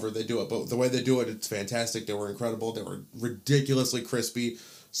 or however they do it. But the way they do it, it's fantastic. They were incredible. They were ridiculously crispy,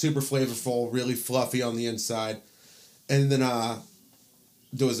 super flavorful, really fluffy on the inside. And then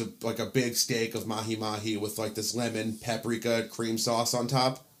there was a big steak of mahi-mahi with like this lemon paprika cream sauce on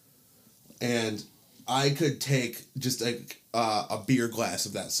top. And I could take just a beer glass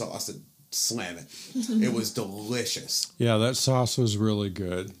of that sauce and slam it. It was delicious. Yeah, that sauce was really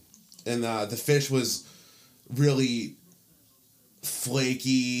good. And the fish was really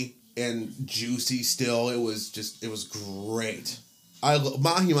flaky and juicy still. It was great.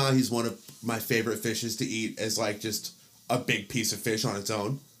 Mahi-mahi is one of my favorite fishes to eat as like just a big piece of fish on its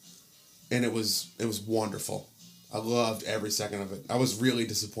own. And it was wonderful. I loved every second of it. I was really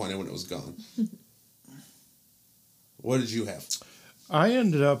disappointed when it was gone. What did you have?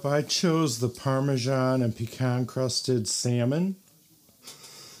 I chose the Parmesan and pecan crusted salmon.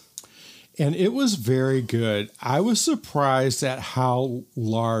 And it was very good. I was surprised at how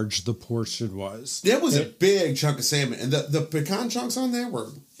large the portion was. It was a big chunk of salmon. And the pecan chunks on there were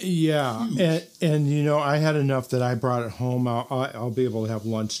yeah. huge. And you know, I had enough that I brought it home. I'll be able to have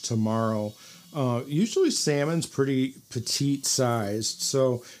lunch tomorrow. Usually salmon's pretty petite sized.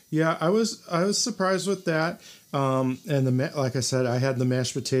 So yeah, I was surprised with that. And like I said, I had the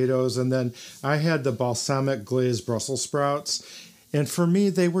mashed potatoes, and then I had the balsamic glazed Brussels sprouts. And for me,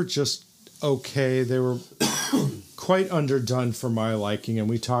 they were just okay. They were quite underdone for my liking. And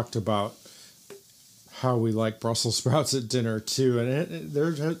we talked about how we like Brussels sprouts at dinner too. And there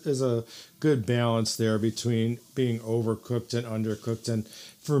is a good balance there between being overcooked and undercooked. And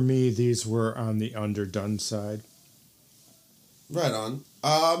for me, these were on the underdone side. Right on.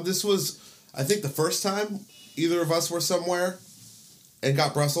 This was, I think, the first time either of us were somewhere and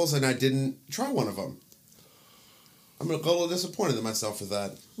got Brussels, and I didn't try one of them. I'm a little disappointed in myself for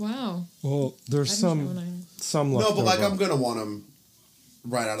that. Wow. Well, there's some left. No, but like I'm gonna want them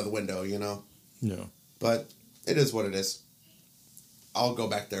right out of the window, you know. No. But it is what it is. I'll go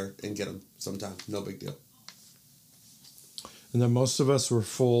back there and get them sometime. No big deal. And then most of us were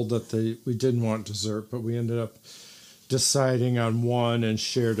full that we didn't want dessert, but we ended up deciding on one and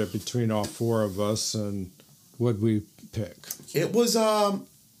shared it between all four of us. And what'd we pick? It was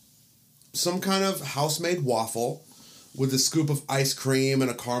some kind of house-made waffle with a scoop of ice cream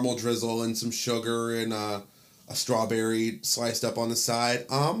and a caramel drizzle and some sugar and a strawberry sliced up on the side.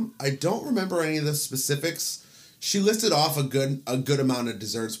 I don't remember any of the specifics. She listed off a good amount of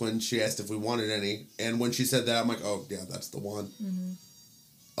desserts when she asked if we wanted any, and when she said that, I'm like, oh yeah, that's the one. Mm-hmm.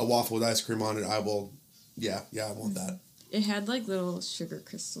 A waffle with ice cream on it. I will. Yeah, I want that. It had like little sugar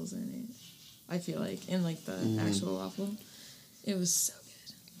crystals in it. I feel like in like the actual waffle, it was so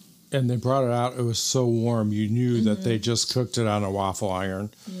good. And they brought it out. It was so warm. You knew that they just cooked it on a waffle iron.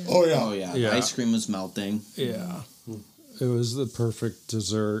 Yeah. Oh yeah. Oh yeah. The ice cream was melting. Yeah. It was the perfect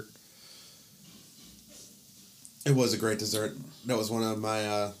dessert. It was a great dessert. That was one of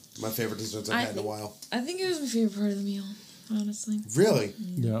my favorite desserts I've had in a while. I think it was my favorite part of the meal, honestly. Really?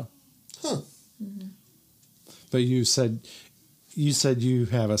 Yeah. Huh. Mm-hmm. But you said you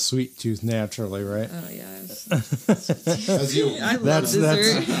have a sweet tooth naturally, right? Oh yeah. That's you. I love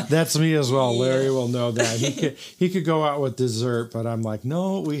dessert. That's me as well. Larry will know that. He could go out with dessert, but I'm like,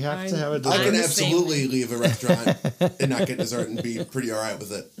 no, we have to have a dessert. I can absolutely leave a restaurant and not get dessert and be pretty all right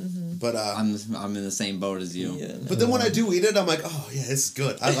with it. Mm-hmm. But I'm in the same boat as you. Yeah, no. But then when I do eat it, I'm like, oh yeah, this is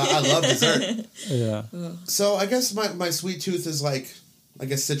good. I love dessert. Yeah. So I guess my sweet tooth is like, I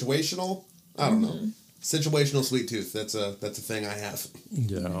guess situational. I don't know. Situational sweet tooth. That's a thing I have.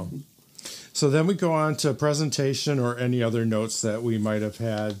 Yeah. So then we go on to presentation or any other notes that we might have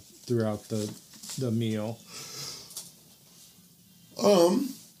had throughout the meal.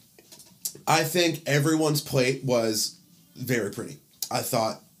 I think everyone's plate was very pretty. I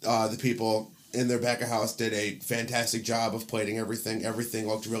thought the people in their back of house did a fantastic job of plating everything. Everything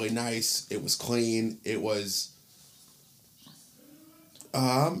looked really nice. It was clean. It was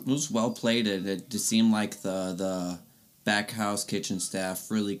well plated. It just seemed like the back house kitchen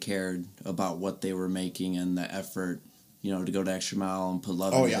staff really cared about what they were making and the effort, to go the extra mile and put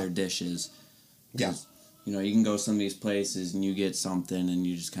love into their dishes. Yeah. You can go some of these places and you get something and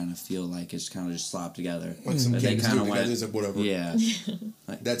you just kind of feel like it's kind of just slopped together. Like some kids do together, like whatever. Yeah.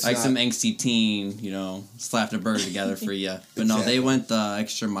 That's like not... some angsty teen, slapped a bird together for you. But no, they went the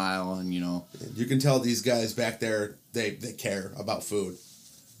extra mile and, You can tell these guys back there, they care about food.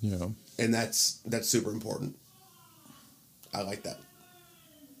 Yeah. And that's super important. I like that.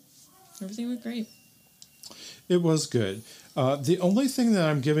 Everything went great. It was good. The only thing that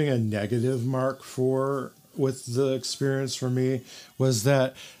I'm giving a negative mark for with the experience for me was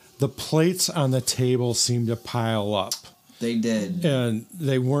that the plates on the table seemed to pile up. They did. And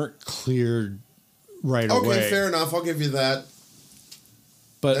they weren't cleared right away. Okay, fair enough. I'll give you that.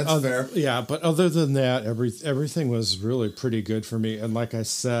 But that's fair. Yeah, but other than that, everything was really pretty good for me. And like I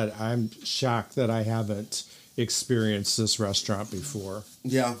said, I'm shocked that I haven't experienced this restaurant before.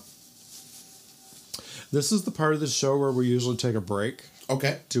 Yeah. This is the part of the show where we usually take a break.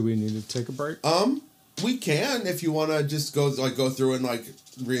 Okay. Do we need to take a break? We can if you want to just go through and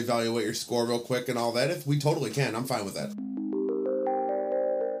reevaluate your score real quick and all that. If we totally can, I'm fine with that.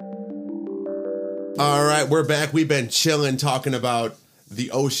 All right, we're back. We've been chilling, talking about the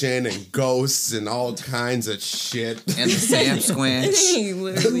ocean and ghosts and all kinds of shit. And the Sam Squanch.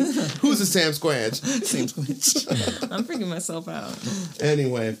 Literally. Who's the Sam Squanch? Sam Squanch. I'm freaking myself out.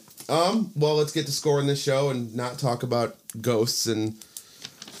 Anyway, well, let's get to scoring this show and not talk about ghosts and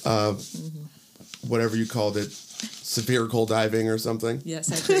whatever you called it, spherical diving or something. Yeah,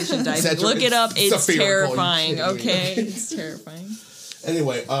 saturation diving. Look it up. It's terrifying. Okay, it's terrifying.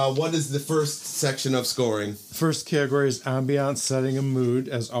 Anyway, what is the first section of scoring? First category is ambiance, setting a mood,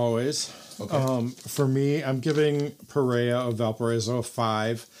 as always. Okay. For me, I'm giving Parea of Valparaiso a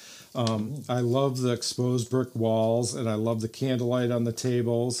 5. I love the exposed brick walls, and I love the candlelight on the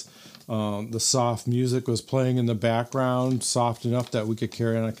tables. The soft music was playing in the background, soft enough that we could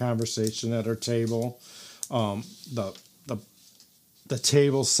carry on a conversation at our table. The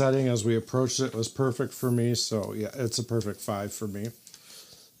table setting as we approached it was perfect for me. So yeah, it's a perfect 5 for me.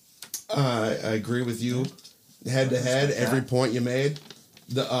 I agree with you. Head to head, every point you made.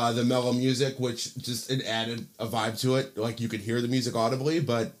 The mellow music, which just it added a vibe to it. Like you could hear the music audibly,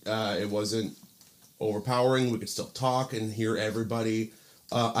 but it wasn't overpowering. We could still talk and hear everybody.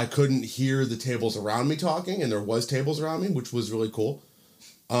 I couldn't hear the tables around me talking, and there was tables around me, which was really cool.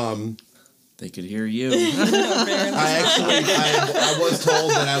 They could hear you. I was told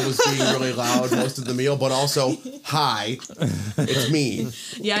that I was being really loud most of the meal, but also, hi, it's me.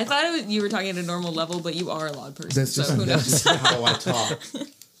 Yeah, I thought you were talking at a normal level, but you are a loud person, That's just, so who knows? That's how I talk.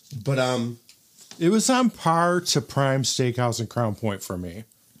 But, it was on par to Prime Steakhouse and Crown Point for me.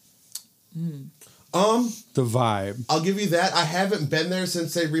 The vibe. I'll give you that. I haven't been there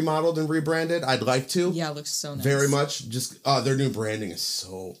since they remodeled and rebranded. I'd like to. Yeah, it looks so nice. Very much. Just their new branding is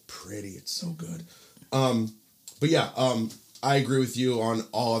so pretty. It's so good. But yeah, I agree with you on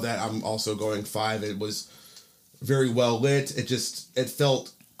all of that. I'm also going 5. It was very well lit. It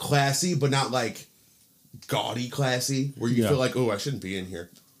felt classy, but not like gaudy classy, where you feel like, oh, I shouldn't be in here.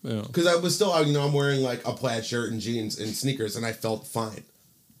 Because I was still, I'm wearing like a plaid shirt and jeans and sneakers, and I felt fine.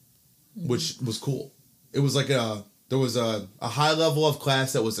 Which was cool. It was like there was a high level of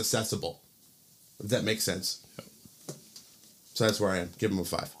class that was accessible, if that makes sense. So that's where I am. Give him a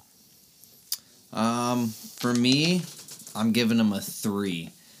 5. For me, I'm giving him a 3.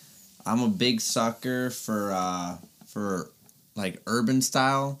 I'm a big sucker for like urban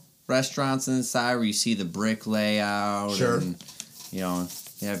style restaurants inside where you see the brick layout. Sure. And, you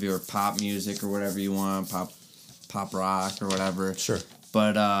have your pop music or whatever you want, pop rock or whatever. Sure.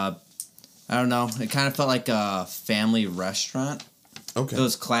 But I don't know. It kind of felt like a family restaurant. Okay. It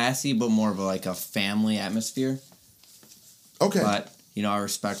was classy, but more of like a family atmosphere. Okay. But, I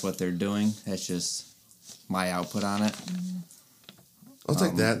respect what they're doing. That's just my output on it. I'll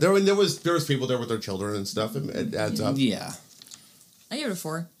take that. There was people there with their children and stuff. It adds up. Yeah. I give it a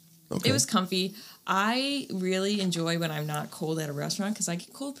 4. Okay. It was comfy. I really enjoy when I'm not cold at a restaurant because I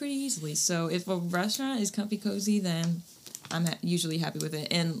get cold pretty easily. So if a restaurant is comfy cozy, then I'm usually happy with it.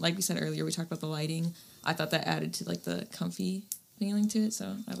 And like we said earlier, we talked about the lighting. I thought that added to like the comfy feeling to it.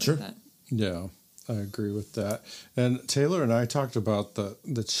 So I like that. Yeah, I agree with that. And Taylor and I talked about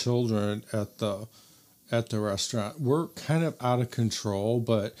the children at the restaurant. We're kind of out of control,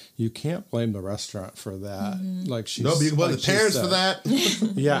 but you can't blame the restaurant for that. Mm-hmm. Like she's no, you can blame the parents for that.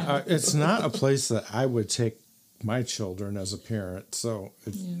 Yeah, it's not a place that I would take my children as a parent. So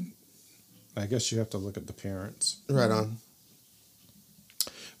I guess you have to look at the parents. Right on.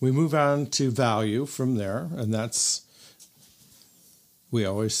 We move on to value from there, and we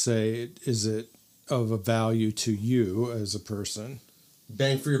always say, is it of a value to you as a person?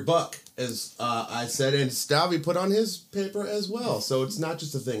 Bang for your buck, as I said, and Stavie put on his paper as well. So it's not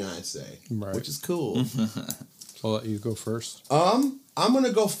just a thing I say, right. Which is cool. I'll let you go first. I'm going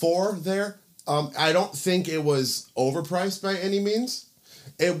to go 4 there. I don't think it was overpriced by any means.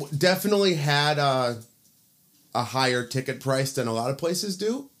 It definitely had a higher ticket price than a lot of places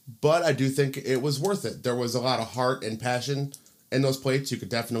do. But I do think it was worth it. There was a lot of heart and passion in those plates. You could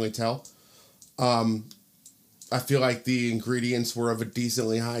definitely tell. I feel like the ingredients were of a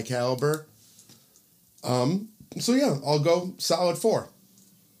decently high caliber. So yeah, I'll go solid 4.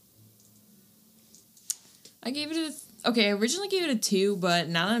 I gave it I originally gave it a 2, but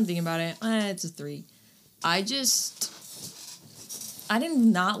now that I'm thinking about it, it's a 3. I did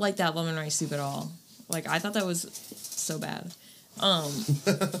not like that lemon rice soup at all. Like, I thought that was so bad.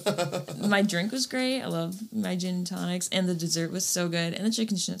 My drink was great. I love my gin and tonics, and the dessert was so good, and the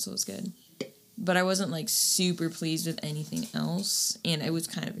chicken schnitzel was good. But I wasn't like super pleased with anything else, and it was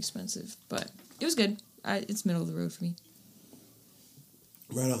kind of expensive, but it was good. It's middle of the road for me.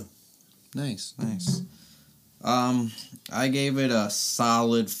 Right on. Nice. I gave it a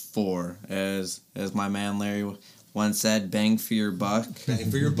solid 4, as my man Larry once said, bang for your buck. Bang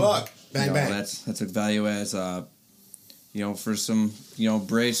for your buck. Bang, bang. That's a value as, for some,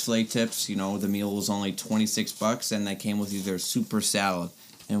 braised flake tips, the meal was only $26, and that came with either soup or salad.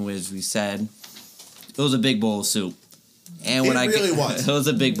 And as we said, it was a big bowl of soup. And when it was. It was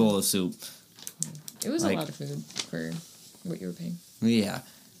a big bowl of soup. It was a lot of food for what you were paying. Yeah.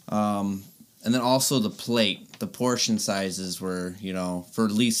 And then also the plate, the portion sizes were, for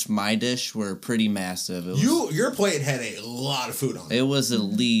at least my dish, were pretty massive. Your plate had a lot of food on it. It was at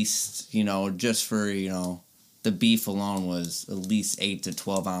least, just for, the beef alone was at least 8 to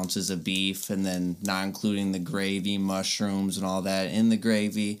 12 ounces of beef, and then not including the gravy, mushrooms, and all that in the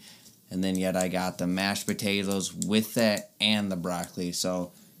gravy. And then yet I got the mashed potatoes with that and the broccoli.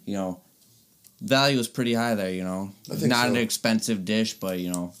 So, value was pretty high there, I think not so. an expensive dish, but,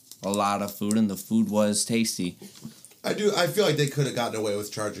 a lot of food, and the food was tasty. I feel like they could have gotten away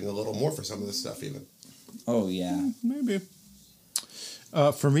with charging a little more for some of this stuff even. Oh, yeah. Maybe.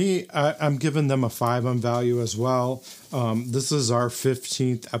 For me, I'm giving them a 5 on value as well. This is our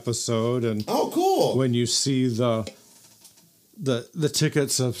 15th episode, and oh, cool! When you see the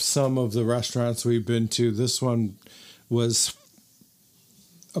tickets of some of the restaurants we've been to, this one was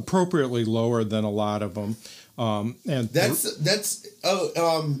appropriately lower than a lot of them. And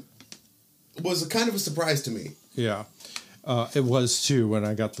was kind of a surprise to me. Yeah, it was too when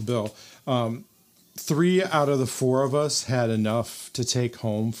I got the bill. 3 out of the 4 of us had enough to take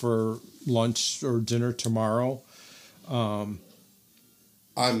home for lunch or dinner tomorrow. I'm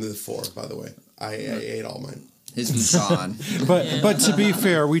the 4, by the way. I ate all mine. His was gone. But to be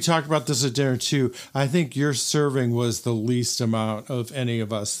fair, we talked about this at dinner too. I think your serving was the least amount of any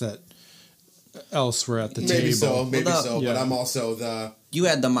of us that else were at the table. Maybe so. Yeah. But I'm also the... You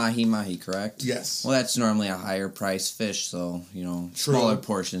had the mahi-mahi, correct? Yes. Well, that's normally a higher priced fish, so, smaller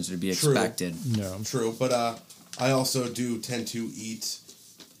portions would be expected. No. True, but I also do tend to eat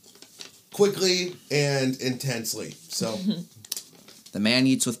quickly and intensely, so... The man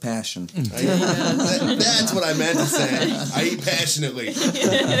eats with passion. That's what I meant to say. I eat passionately.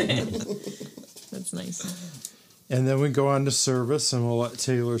 That's nice. And then we go on to service, and we'll let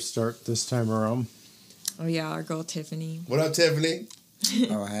Taylor start this time around. Oh, yeah, our girl Tiffany. What up, Tiffany?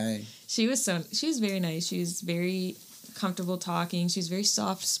 Oh, hey. She was very nice. She was very comfortable talking. She was very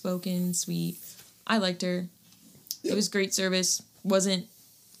soft-spoken, sweet. I liked her. Yep. It was great service. Wasn't,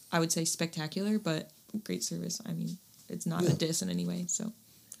 I would say, spectacular, but great service. I mean, it's not a diss in any way, so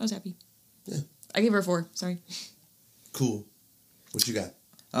I was happy. Yeah. I gave her a 4. Sorry. Cool. What you got?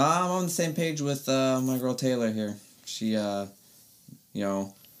 I'm on the same page with my girl Taylor here. She,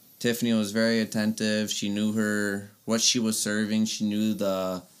 Tiffany was very attentive. She knew what she was serving. She knew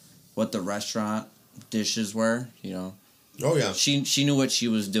what the restaurant dishes were. Oh yeah. She knew what she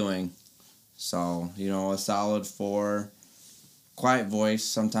was doing. So a solid 4. Quiet voice.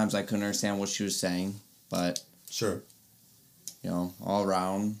 Sometimes I couldn't understand what she was saying, but sure. All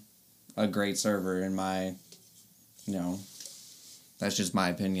around a great server in my. That's just my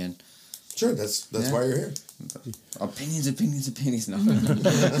opinion. Sure, that's why you're here. Opinions. No.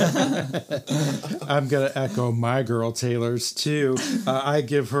 I'm gonna echo my girl Taylor's too. I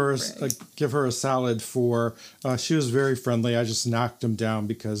give her a solid 4. She was very friendly. I just knocked them down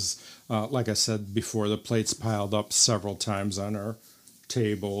because, like I said before, the plates piled up several times on our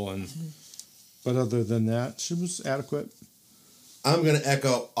table, but other than that, she was adequate. I'm gonna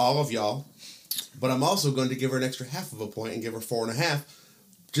echo all of y'all. But I'm also going to give her an extra half of a point and give her 4.5,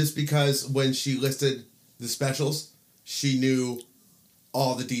 just because when she listed the specials, she knew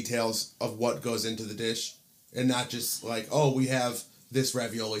all the details of what goes into the dish, and not just like, oh, we have this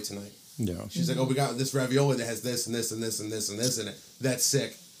ravioli tonight. Yeah. She's like, oh, we got this ravioli that has this and this and this and this and this in it. That's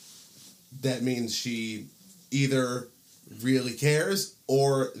sick. That means she either really cares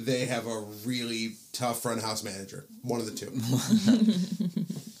or they have a really tough front house manager. One of the two.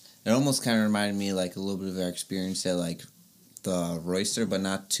 It almost kind of reminded me like a little bit of our experience at like the Royster, but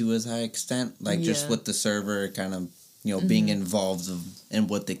not to as high extent. Like just with the server kind of, being involved in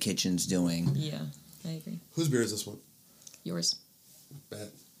what the kitchen's doing. Yeah, I agree. Whose beer is this one? Yours. Bet.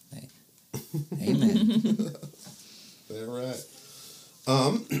 Hey. Amen. All right.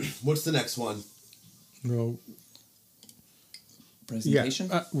 What's the next one? Well, presentation?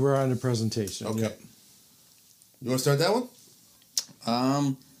 Yeah, we're on the presentation. Okay. Yep. You want to start that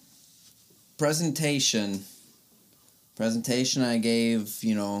one? Presentation I gave,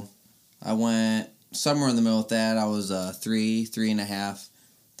 I went somewhere in the middle with that. I was 3.5.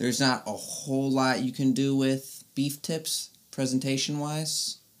 There's not a whole lot you can do with beef tips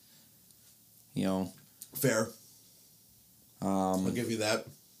presentation-wise. Fair. I'll give you that.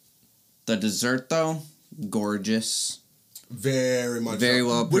 The dessert, though, gorgeous. Very much very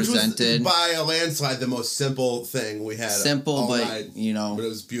well presented. Which was by a landslide the most simple thing we had. Simple, all but night, but it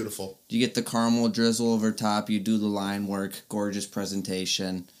was beautiful. You get the caramel drizzle over top. You do the line work. Gorgeous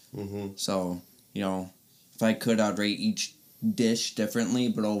presentation. Mm-hmm. So if I could, I'd rate each dish differently,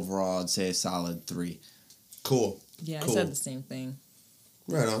 but overall, I'd say a solid 3. Cool. Yeah, cool. I said the same thing.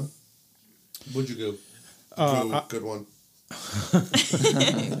 Right on. What'd you go? Good one.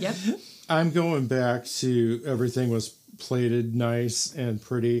 Yep. I'm going back to everything was plated nice and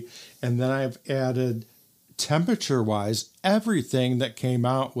pretty, and then I've added temperature-wise, everything that came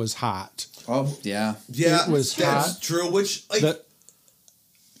out was hot. Oh, yeah. Yeah, it was that's hot. true, which, like,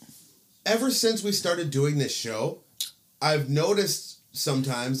 ever since we started doing this show, I've noticed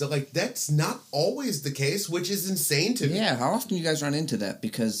sometimes that, like, that's not always the case, which is insane to me. Yeah, how often do you guys run into that?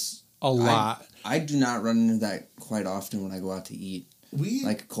 Because... A lot. I do not run into that quite often when I go out to eat.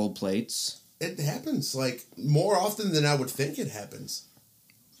 Like, cold plates. It happens, like, more often than I would think it happens.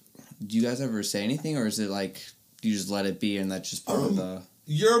 Do you guys ever say anything, or is it, like, you just let it be and that's just part of the...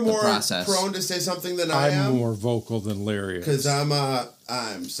 You're more process. prone to say something than I am. I'm more vocal than Larry is. Because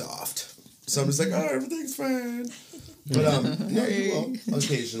I'm soft. So I'm just like, oh, everything's fine. But, no, you will,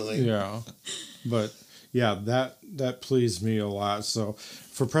 occasionally. Yeah. But, yeah, that pleased me a lot. So,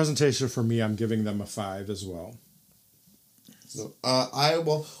 for presentation for me, I'm giving them a 5 as well. So, I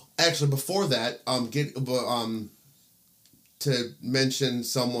will... Actually, before that, to mention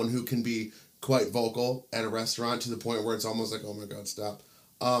someone who can be quite vocal at a restaurant to the point where it's almost like, oh my God, stop.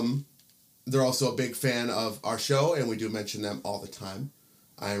 They're also a big fan of our show, and we do mention them all the time.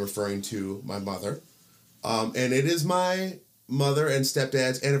 I am referring to my mother. And it is my mother and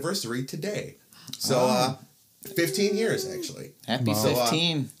stepdad's anniversary today. So, 15 years, actually. Happy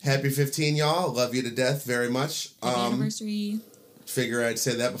 15. Happy 15, y'all. Love you to death very much. Happy anniversary. Figure I'd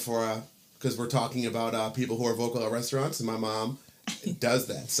say that before, because we're talking about people who are vocal at restaurants, and my mom does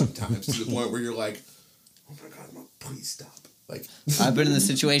that sometimes to the point where you're like, oh my God, Mom, please stop. Like, I've been in the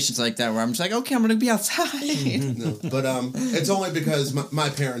situations like that where I'm just like, okay, I'm going to be outside. No, but it's only because my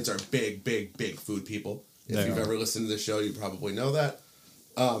parents are big, big, big food people. If you've ever listened to this show, you probably know that.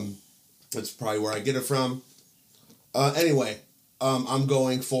 That's probably where I get it from. Anyway, I'm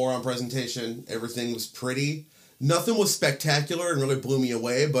going 4 on presentation. Everything was pretty. Nothing was spectacular and really blew me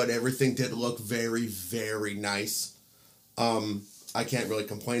away, but everything did look very, very nice. I can't really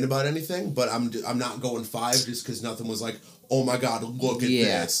complain about anything, but I'm not going 5 just because nothing was like, oh my God, look at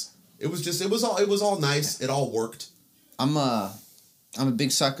this. It was all nice. It all worked. I'm a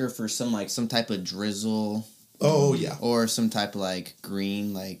big sucker for some type of drizzle. Oh yeah. Or some type of like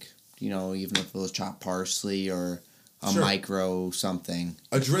green, like, even if it was chopped parsley or a micro something.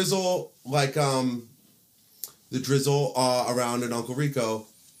 A drizzle like the drizzle around an Uncle Rico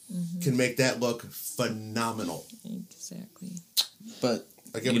can make that look phenomenal. Exactly. But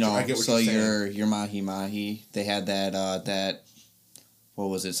I get what you're saying. your mahi, they had that what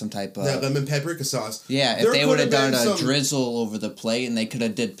was it? Some type of that lemon paprika sauce. Yeah, if they would have done a drizzle over the plate and they could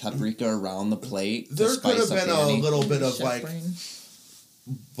have did paprika around the plate, there could have been a little bit of like brain.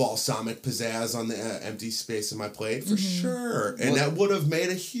 Balsamic pizzazz on the empty space in my plate for sure, and that would have made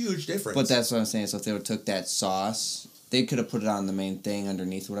a huge difference. But that's what I'm saying. So if they would have took that sauce, they could have put it on the main thing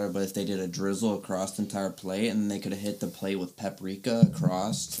underneath, whatever. But if they did a drizzle across the entire plate, and then they could have hit the plate with paprika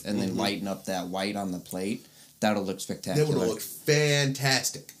across, and then lighten up that white on the plate, that would look spectacular. That would have looked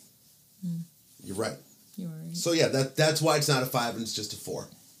fantastic. You're right. You are right. So yeah, that's why it's not a 5 and it's just a 4,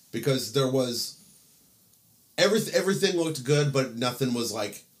 because there was. Everything looked good, but nothing was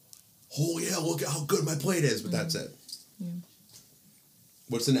like, oh yeah, look at how good my plate is. But that's it. Yeah.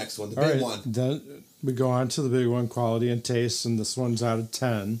 What's the next one? The big one. Then we go on to the big one, quality and taste, and this one's out of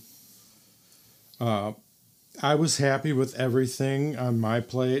 10. I was happy with everything on my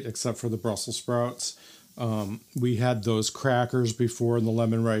plate except for the Brussels sprouts. We had those crackers before in the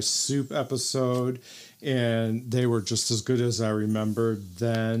lemon rice soup episode, and they were just as good as I remembered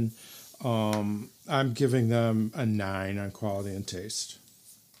then. I'm giving them a 9 on quality and taste.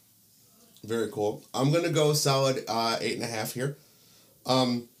 Very cool. I'm going to go solid 8.5 here.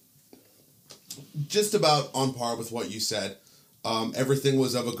 Just about on par with what you said. Everything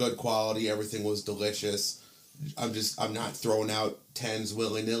was of a good quality. Everything was delicious. I'm not throwing out 10s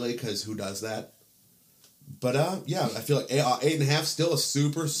willy-nilly because who does that? But yeah, I feel like 8.5 still a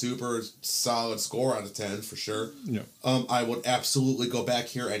super, super solid score out of 10 for sure. Yeah. I would absolutely go back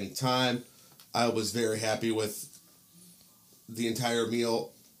here anytime. I was very happy with the entire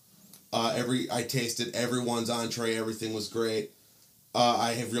meal. I tasted everyone's entree. Everything was great.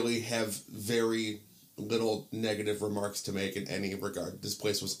 I have very little negative remarks to make in any regard. This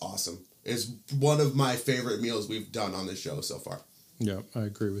place was awesome. It's one of my favorite meals we've done on this show so far. Yeah, I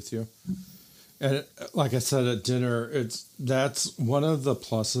agree with you. And like I said at dinner, that's one of the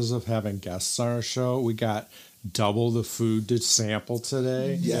pluses of having guests on our show. We got double the food to sample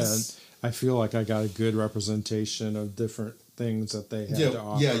today. Yes. And I feel like I got a good representation of different things that they had to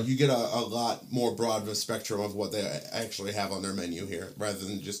offer. Yeah, you get a lot more broad of a spectrum of what they actually have on their menu here, rather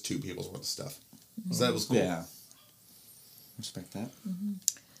than just 2 people's worth of stuff. So that was cool. Yeah. Respect that. Mm-hmm.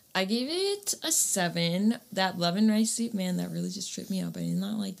 I gave it a 7. That lemon rice soup, man, that really just tripped me up. I did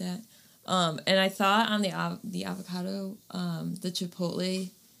not like that. And I thought on the avocado, the chipotle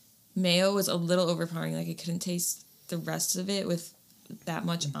mayo was a little overpowering. Like I couldn't taste the rest of it with that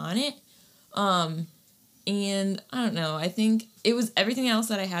much on it. And I don't know. I think it was everything else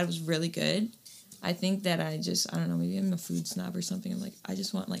that I had was really good. I think that I don't know, maybe I'm a food snob or something. I'm like, I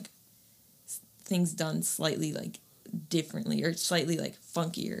just want like things done slightly like differently or slightly like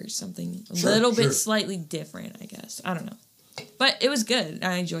funkier or something. A little bit slightly different, I guess. I don't know. But it was good.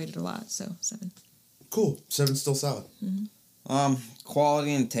 I enjoyed it a lot. So 7. Cool. 7's still solid. Mm-hmm.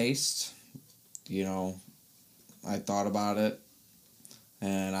 Quality and taste. You know, I thought about it.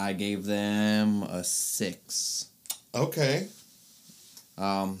 And I gave them a 6. Okay.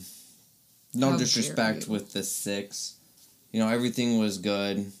 No disrespect with the 6. You know, everything was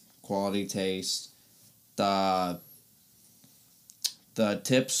good. Quality, taste. The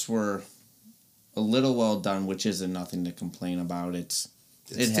tips were a little well done, which isn't nothing to complain about. It's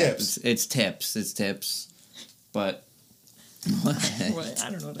tips. It's tips. But what?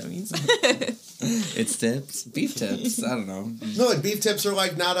 I don't know what that means. It's tips. Beef tips. I don't know. No, like beef tips are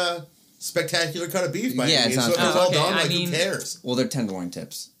like not a spectacular cut of beef by any means. It's not. So if it's well done, who cares? Well, they're tenderloin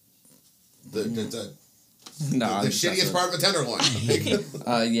tips. The shittiest part of a tenderloin.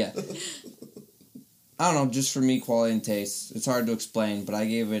 Yeah. I don't know, just for me, quality and taste. It's hard to explain, but I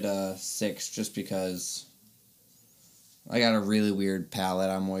gave it a 6 just because I got a really weird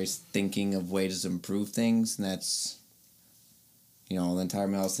palate. I'm always thinking of ways to improve things, and that's, you know, the entire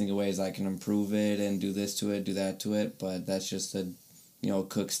meal I was thinking of ways I can improve it and do this to it, do that to it, but that's just a, you know,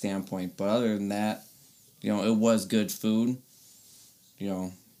 cook standpoint. But other than that, you know, it was good food. You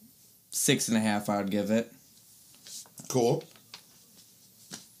know, 6.5 I would give it. Cool.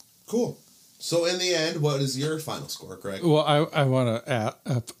 So in the end, what is your final score, Greg? Well, I want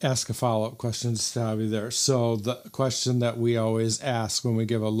to ask a follow-up question to Stavie there. So the question that we always ask when we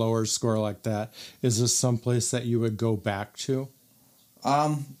give a lower score like that, is this someplace that you would go back to?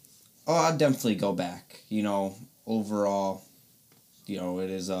 I'd definitely go back. You know, overall, you know,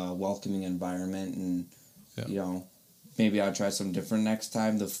 it is a welcoming environment, and, you know, maybe I'll try something different next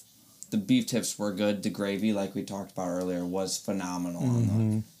time. The beef tips were good. The gravy, like we talked about earlier, was phenomenal.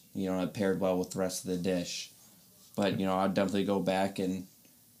 Mm-hmm. You know, it paired well with the rest of the dish. But, you know, I'd definitely go back, and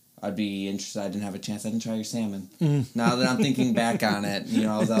I'd be interested. I didn't have a chance. I didn't try your salmon. Now that I'm thinking back on it, you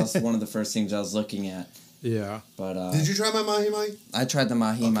know, that was one of the first things I was looking at. Yeah. But did you try my mahi-mahi? I tried the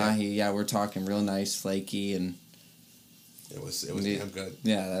mahi-mahi. Yeah, we're talking real nice, flaky, and it was damn good.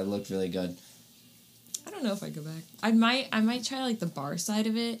 Yeah, that looked really good. I don't know if I'd go back. I might try like the bar side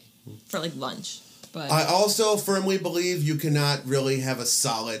of it for like lunch. But I also firmly believe you cannot really have a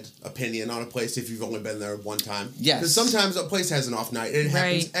solid opinion on a place if you've only been there one time. Yes. Because sometimes a place has an off night. It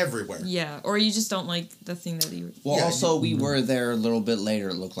happens everywhere. Yeah, or you just don't like the thing that you... Well, also, we were there a little bit later,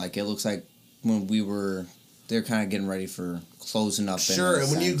 it looked like. It looks like when they're kind of getting ready for closing up. Sure, and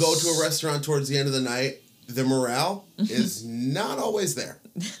when you go to a restaurant towards the end of the night, the morale is not always there.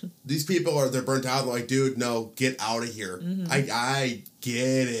 These people they're burnt out. They're like, dude, no, get out of here. Mm-hmm. I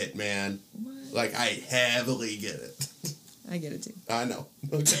get it, man. What? Like, I heavily get it. I get it too. I know.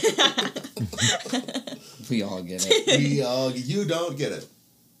 We all get it. You don't get it.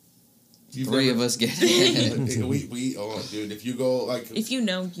 Three of us get it. Dude, if you go, like... If you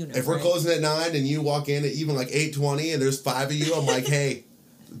know, you know. If we're closing at 9 and you walk in at even like 8:20 and there's 5 of you, I'm like, hey,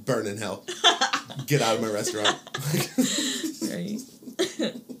 burn in hell. Get out of my restaurant. Right.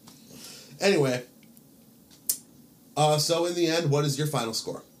 Anyway. So in the end, what is your final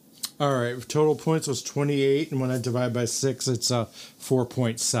score? All right. Total points was 28, and when I divide by 6, it's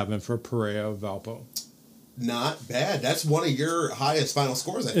 4.7 for Parea of Valpo. Not bad. That's one of your highest final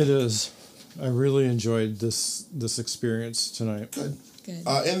scores, I think. It is. I really enjoyed this experience tonight. Good.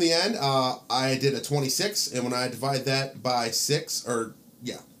 In the end, I did a 26, and when I divide that by 6, I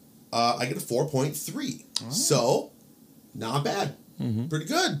get a 4.3. Oh. So, not bad. Mm-hmm. Pretty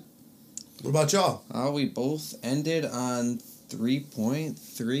good. What about y'all? We both ended on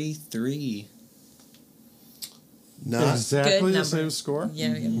 3.33. Not exactly the same score?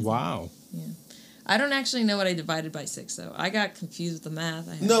 Yeah. Wow. Yeah. I don't actually know what I divided by 6, though. I got confused with the math.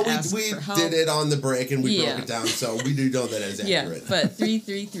 I had to ask we for help. did it on the break and we broke it down, so we do know that is accurate. Yeah, but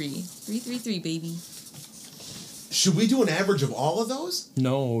 333. 333, baby. Should we do an average of all of those?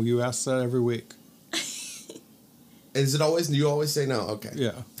 No, you ask that every week. Is it always? You always say no. Okay.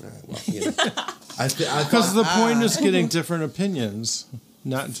 Yeah. All right. Well, you know, because the point is getting different opinions,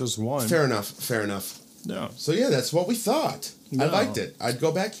 not just one. Fair enough. No. So yeah, that's what we thought. No. I liked it. I'd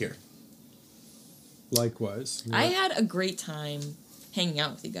go back here. Likewise. I had a great time hanging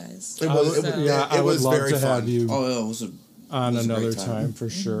out with you guys. I would love very to fun. have you it was on another time for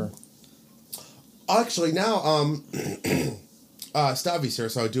sure. Actually, now, Stavie's here,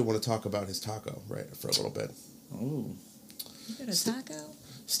 so I do want to talk about his taco, right, for a little bit. Oh. You got a taco?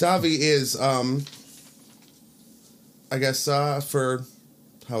 Stavie is, I guess,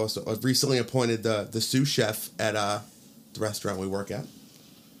 recently appointed the sous chef at the restaurant we work at,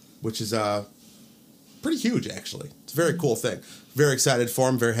 which is pretty huge, actually. It's a very cool thing. Very excited for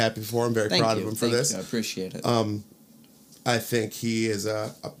him, very happy for him, very proud of him for this. I appreciate it. I think he is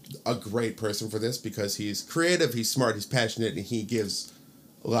a great person for this because he's creative, he's smart, he's passionate, and he gives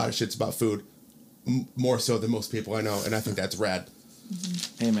a lot of shits about food, more so than most people I know, and I think that's rad.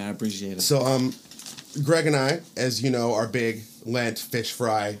 Mm-hmm. Hey, man, I appreciate it. So, Greg and I, as you know, are big Lent fish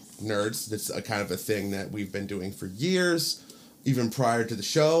fry nerds. That's a kind of a thing that we've been doing for years, even prior to the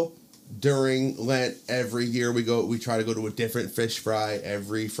show. During Lent, every year we try to go to a different fish fry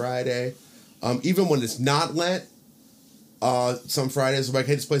every Friday. Even when it's not Lent, some Fridays we're like,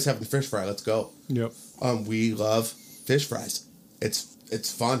 hey, this place having fish fry, let's go. Yep. We love fish fries.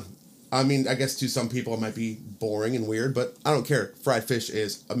 It's fun. I mean, I guess to some people it might be boring and weird, but I don't care. Fried fish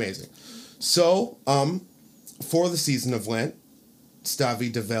is amazing. So, for the season of Lent, Stavie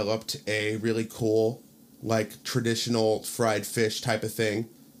developed a really cool, like, traditional fried fish type of thing,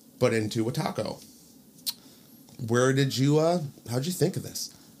 but into a taco. How'd you think of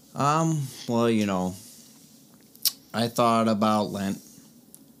this? Well, you know, I thought about Lent,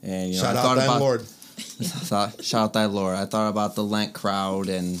 and you know, Shout out thy Lord. Shout out thy Lord. I thought about the Lent crowd,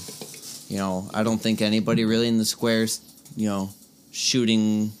 and you know, I don't think anybody really in the squares, you know,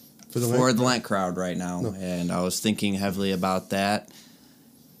 shooting for the Lent crowd right now. No. And I was thinking heavily about that,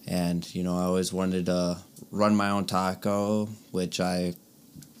 and you know, I always wanted to run my own taco, which I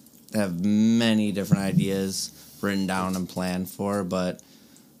have many different ideas written down and planned for, but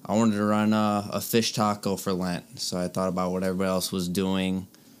I wanted to run a fish taco for Lent, so I thought about what everybody else was doing.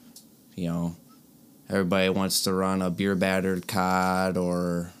 You know, everybody wants to run a beer-battered cod,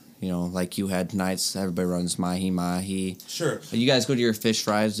 or, you know, like you had tonight, everybody runs mahi-mahi. Sure. You guys go to your fish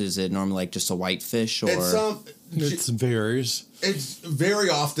fries, is it normally like just a white fish, or? It varies. It's very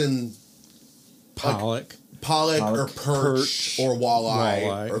often pollock. Pollock or perch or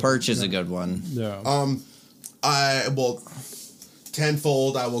walleye. Perch is a good one. Yeah.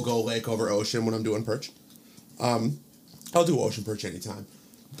 Tenfold, I will go lake over ocean when I'm doing perch. I'll do ocean perch anytime,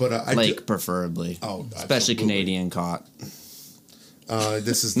 but lake preferably. Oh, especially absolutely. Canadian caught.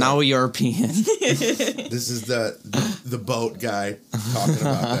 This is now European. This is the boat guy talking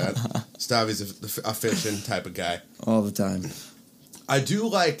about that. Stavie's a fishing type of guy all the time. I do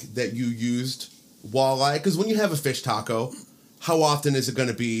like that you used walleye, because when you have a fish taco, how often is it going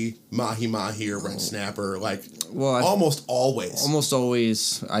to be mahi-mahi or red snapper? Like, almost always. Almost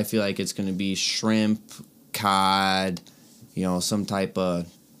always, I feel like it's going to be shrimp, cod, you know, some type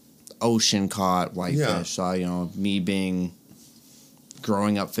of ocean caught whitefish. So, you know, me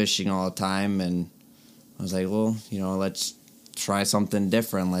growing up fishing all the time, and I was like, well, you know, let's try something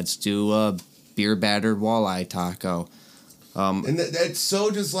different. Let's do a beer-battered walleye taco. And it's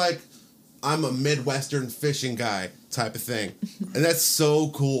so just like, I'm a Midwestern fishing guy type of thing. And that's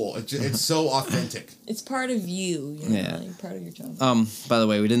so cool. It's so authentic. It's part of you. Yeah. Like part of your job. By the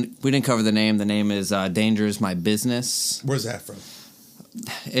way, we didn't cover the name. The name is Danger is My Business. Where's that from?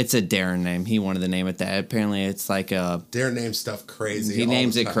 It's a Darren name. He wanted to name it that. Apparently, it's like a... Darren names stuff crazy. He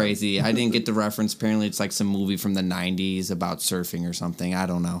names it crazy. I didn't get the reference. Apparently, it's like some movie from the 90s about surfing or something. I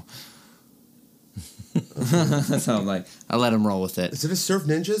don't know. So I'm like, I let him roll with it. Is it a Surf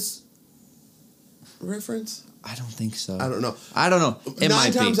Ninjas reference? I don't think so. I don't know. It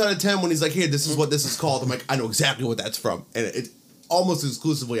 9 times out of 10 when he's like, hey, this is what this is called, I'm like, I know exactly what that's from. And it almost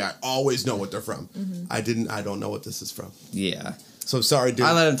exclusively, I always know what they're from. Mm-hmm. I don't know what this is from. Yeah. So sorry, dude.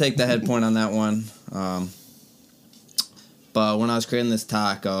 I let him take the head point on that one. But when I was creating this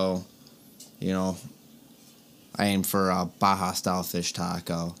taco, you know, I aimed for a Baja style fish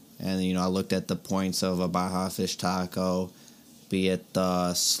taco. And, you know, I looked at the points of a Baja fish taco, be it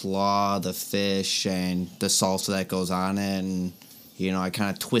the slaw, the fish, and the salsa that goes on it. And, you know, I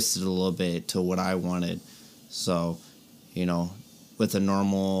kind of twisted it a little bit to what I wanted. So, you know, with a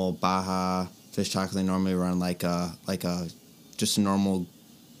normal Baja fish taco, they normally run like a just a normal,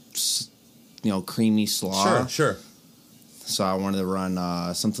 you know, creamy slaw. Sure. So I wanted to run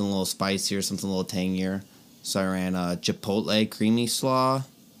something a little spicier, something a little tangier. So I ran a Chipotle creamy slaw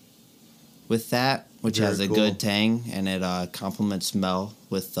with that, which has a good tang, and it complements smell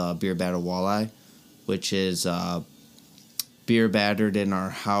with beer battered walleye, which is beer battered in our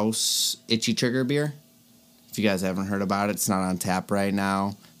house Itchy Trigger beer. If you guys haven't heard about it, it's not on tap right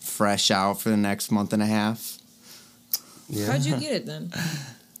now. Fresh out for the next month and a half. Yeah. How'd you get it then?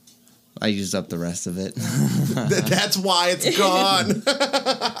 I used up the rest of it. That's why it's gone.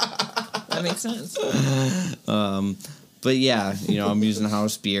 That makes sense. But yeah, I'm using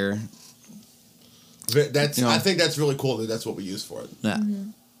house beer. I think that's really cool that that's what we use for it. Yeah.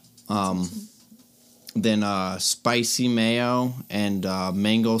 Then spicy mayo and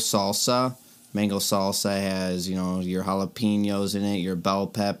mango salsa. Mango salsa has, your jalapenos in it, your bell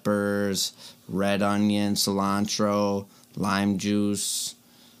peppers, red onion, cilantro, lime juice,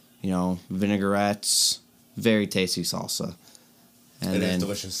 vinaigrettes. Very tasty salsa. And it is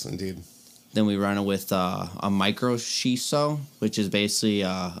delicious indeed. Then we run it with a micro shiso, which is basically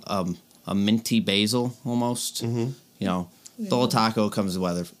a minty basil almost. Mm-hmm. The whole taco comes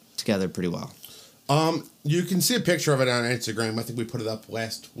together pretty well. You can see a picture of it on Instagram. I think we put it up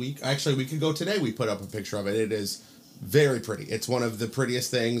last week. Actually, we could go today. We put up a picture of it. It is very pretty. It's one of the prettiest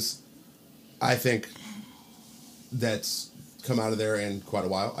things, I think, that's come out of there in quite a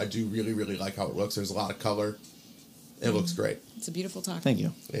while. I do really, really like how it looks. There's a lot of color. It looks great. It's a beautiful taco. Thank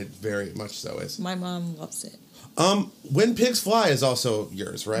you. It very much so is. My mom loves it. When Pigs Fly is also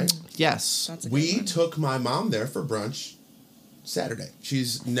yours, right? Yes. We took my mom there for brunch Saturday.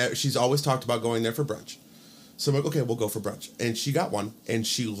 She's always talked about going there for brunch. So I'm like, okay, we'll go for brunch. And she got one, and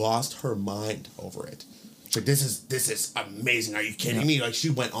she lost her mind over it. She's like, this is amazing. Are you kidding me? Like, she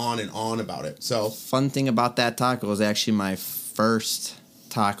went on and on about it. So fun thing about that taco is actually my first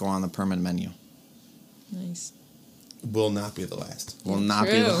taco on the permanent menu. Nice. Will not be the last. Will not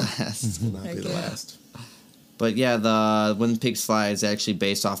be the last. Will not be the last. But yeah, When Pigs Fly is actually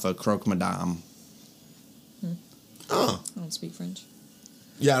based off of croque madame. Oh. I don't speak French.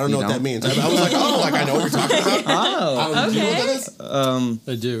 Yeah, I don't know what that means. I was like, I know what you're talking about. Oh, okay. Do you know what that is?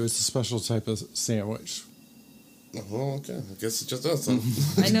 I do. It's a special type of sandwich. Oh, okay. I guess it just does.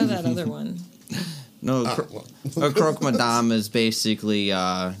 I know that other one. No, a croque madame is basically,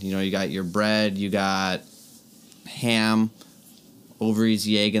 you got your bread, you got ham, over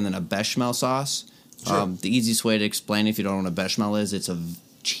easy egg, and then a bechamel sauce. Sure. The easiest way to explain if you don't know what a bechamel is, it's a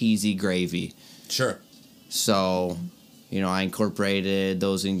cheesy gravy. Sure. So, I incorporated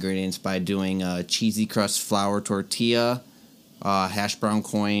those ingredients by doing a cheesy crust flour tortilla, hash brown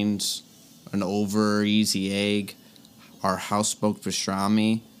coins, an over easy egg, our house smoked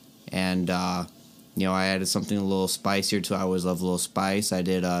pastrami, and I added something a little spicier too. I always love a little spice. I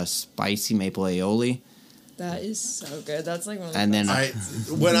did a spicy maple aioli. That is so good. That's like one of the and then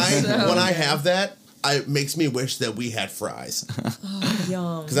when I have that, it makes me wish that we had fries. Oh,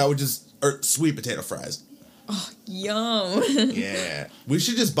 yum. Because or sweet potato fries. Oh, yum. Yeah. We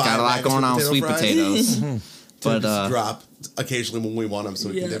should just buy got a lot going on with sweet potatoes. But just drop occasionally when we want them so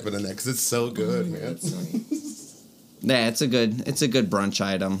we can dip it in there because it's so good, man. Yeah, it's a good brunch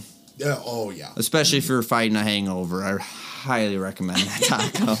item. Yeah, oh yeah. Especially if you're fighting a hangover. I highly recommend that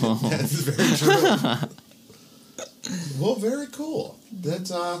taco. That's very true. Well, very cool.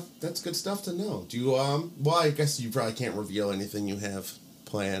 That's good stuff to know. Do you well, I guess you probably can't reveal anything you have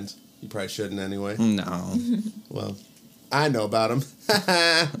planned. You probably shouldn't anyway. No. Well, I know about them.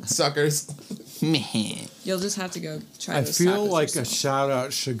 Suckers. You'll just have to go try I those feel tacos like yourself. a shout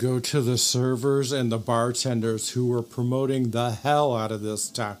out should go to the servers and the bartenders who were promoting the hell out of this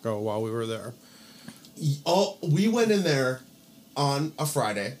taco while we were there. Oh, we went in there on a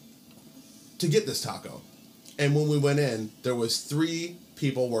Friday to get this taco. And when we went in, there was 3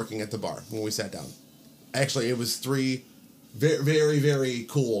 people working at the bar when we sat down. Actually, it was 3 very, very, very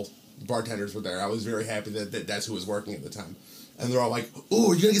cool bartenders were there. I was very happy that that's who was working at the time. And they're all like,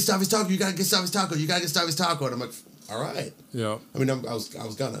 "Oh, you're gonna get Stavie's taco. You gotta get Stavie's taco. You gotta get Stavie's taco." And I'm like, "All right." Yeah. I mean, I was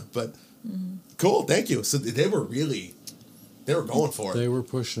gonna, but cool. Thank you. So they were going for it. They were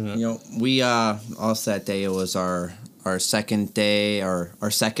pushing it. We also that day it was our second day,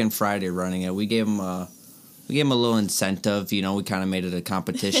 our second Friday running it. We gave them a little incentive. We kind of made it a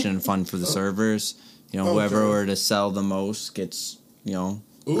competition and fun for the servers. Whoever were to sell the most gets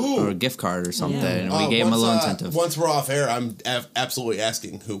or a gift card or something. Yeah. And we gave them a little incentive. Once we're off air, I'm absolutely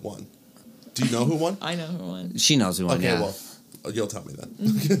asking who won. Do you know who won? I know who won. She knows who won. Okay, yeah. Well, you'll tell me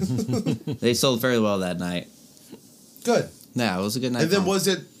then. They sold very well that night. Good. Yeah, it was a good night. And then was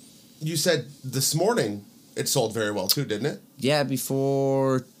it? You said this morning it sold very well too, didn't it? Yeah,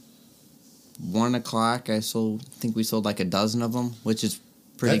 before 1:00, I think we sold like a dozen of them, which is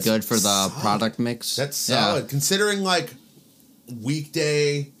pretty good for the solid product mix. That's solid. Considering like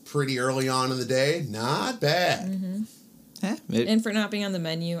weekday pretty early on in the day, not bad. Mm-hmm. Yeah, and for not being on the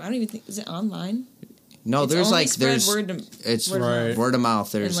menu, I don't even think, is it online? No, it's there's word of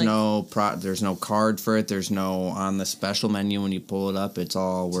mouth. There's like, there's no card for it. There's no on the special menu when you pull it up. It's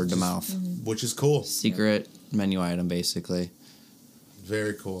all word of mouth, which is cool. Secret menu item basically.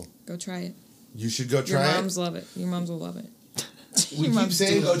 Very cool. Go try it. You should go try it. Your moms love it. Your moms will love it. We keep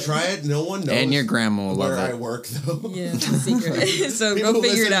saying go try it. No one knows. And your grandma will love it. Where I work, though. Yeah, it's a secret. So People go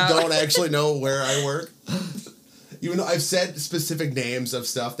figure it out. Don't actually know where I work. Even though I've said specific names of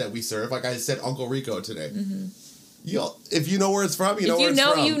stuff that we serve. Like I said Uncle Rico today. If you know where it's from, you know where it's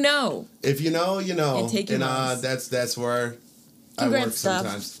from. If you know, If you know, you know. And take your moms. That's where I work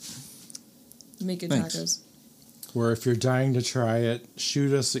sometimes. Make good tacos. Where if you're dying to try it,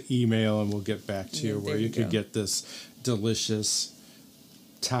 shoot us an email and we'll get back to you where you could get this delicious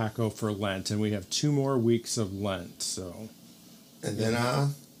taco for Lent. And we have 2 more weeks of Lent, so. And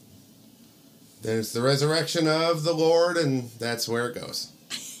then there's the resurrection of the Lord, and that's where it goes.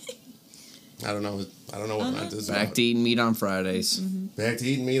 I don't know what Lent is Back to eating meat on Fridays. Back to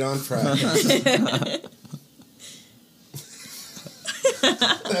eating meat on Fridays.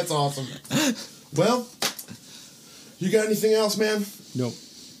 That's awesome. Well, you got anything else, man? Nope.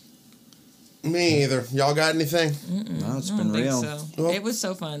 Me either. Y'all got anything? No, it's been real. So. Well, it was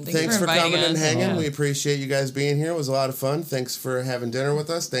so fun. Thanks for inviting coming us. and hanging. We appreciate you guys being here. It was a lot of fun. Thanks for having dinner with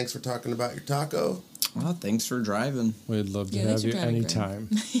us. Thanks for talking about your taco. Well, thanks for driving. We'd love to have you anytime.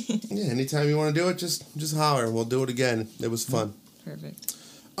 Yeah, anytime you want to do it, just holler. We'll do it again. It was fun. Perfect.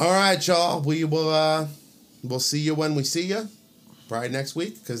 All right, y'all. We will we'll see you when we see you. Probably next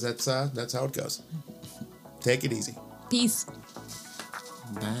week, because that's how it goes. Take it easy. Peace.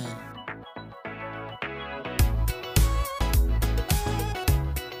 Bye.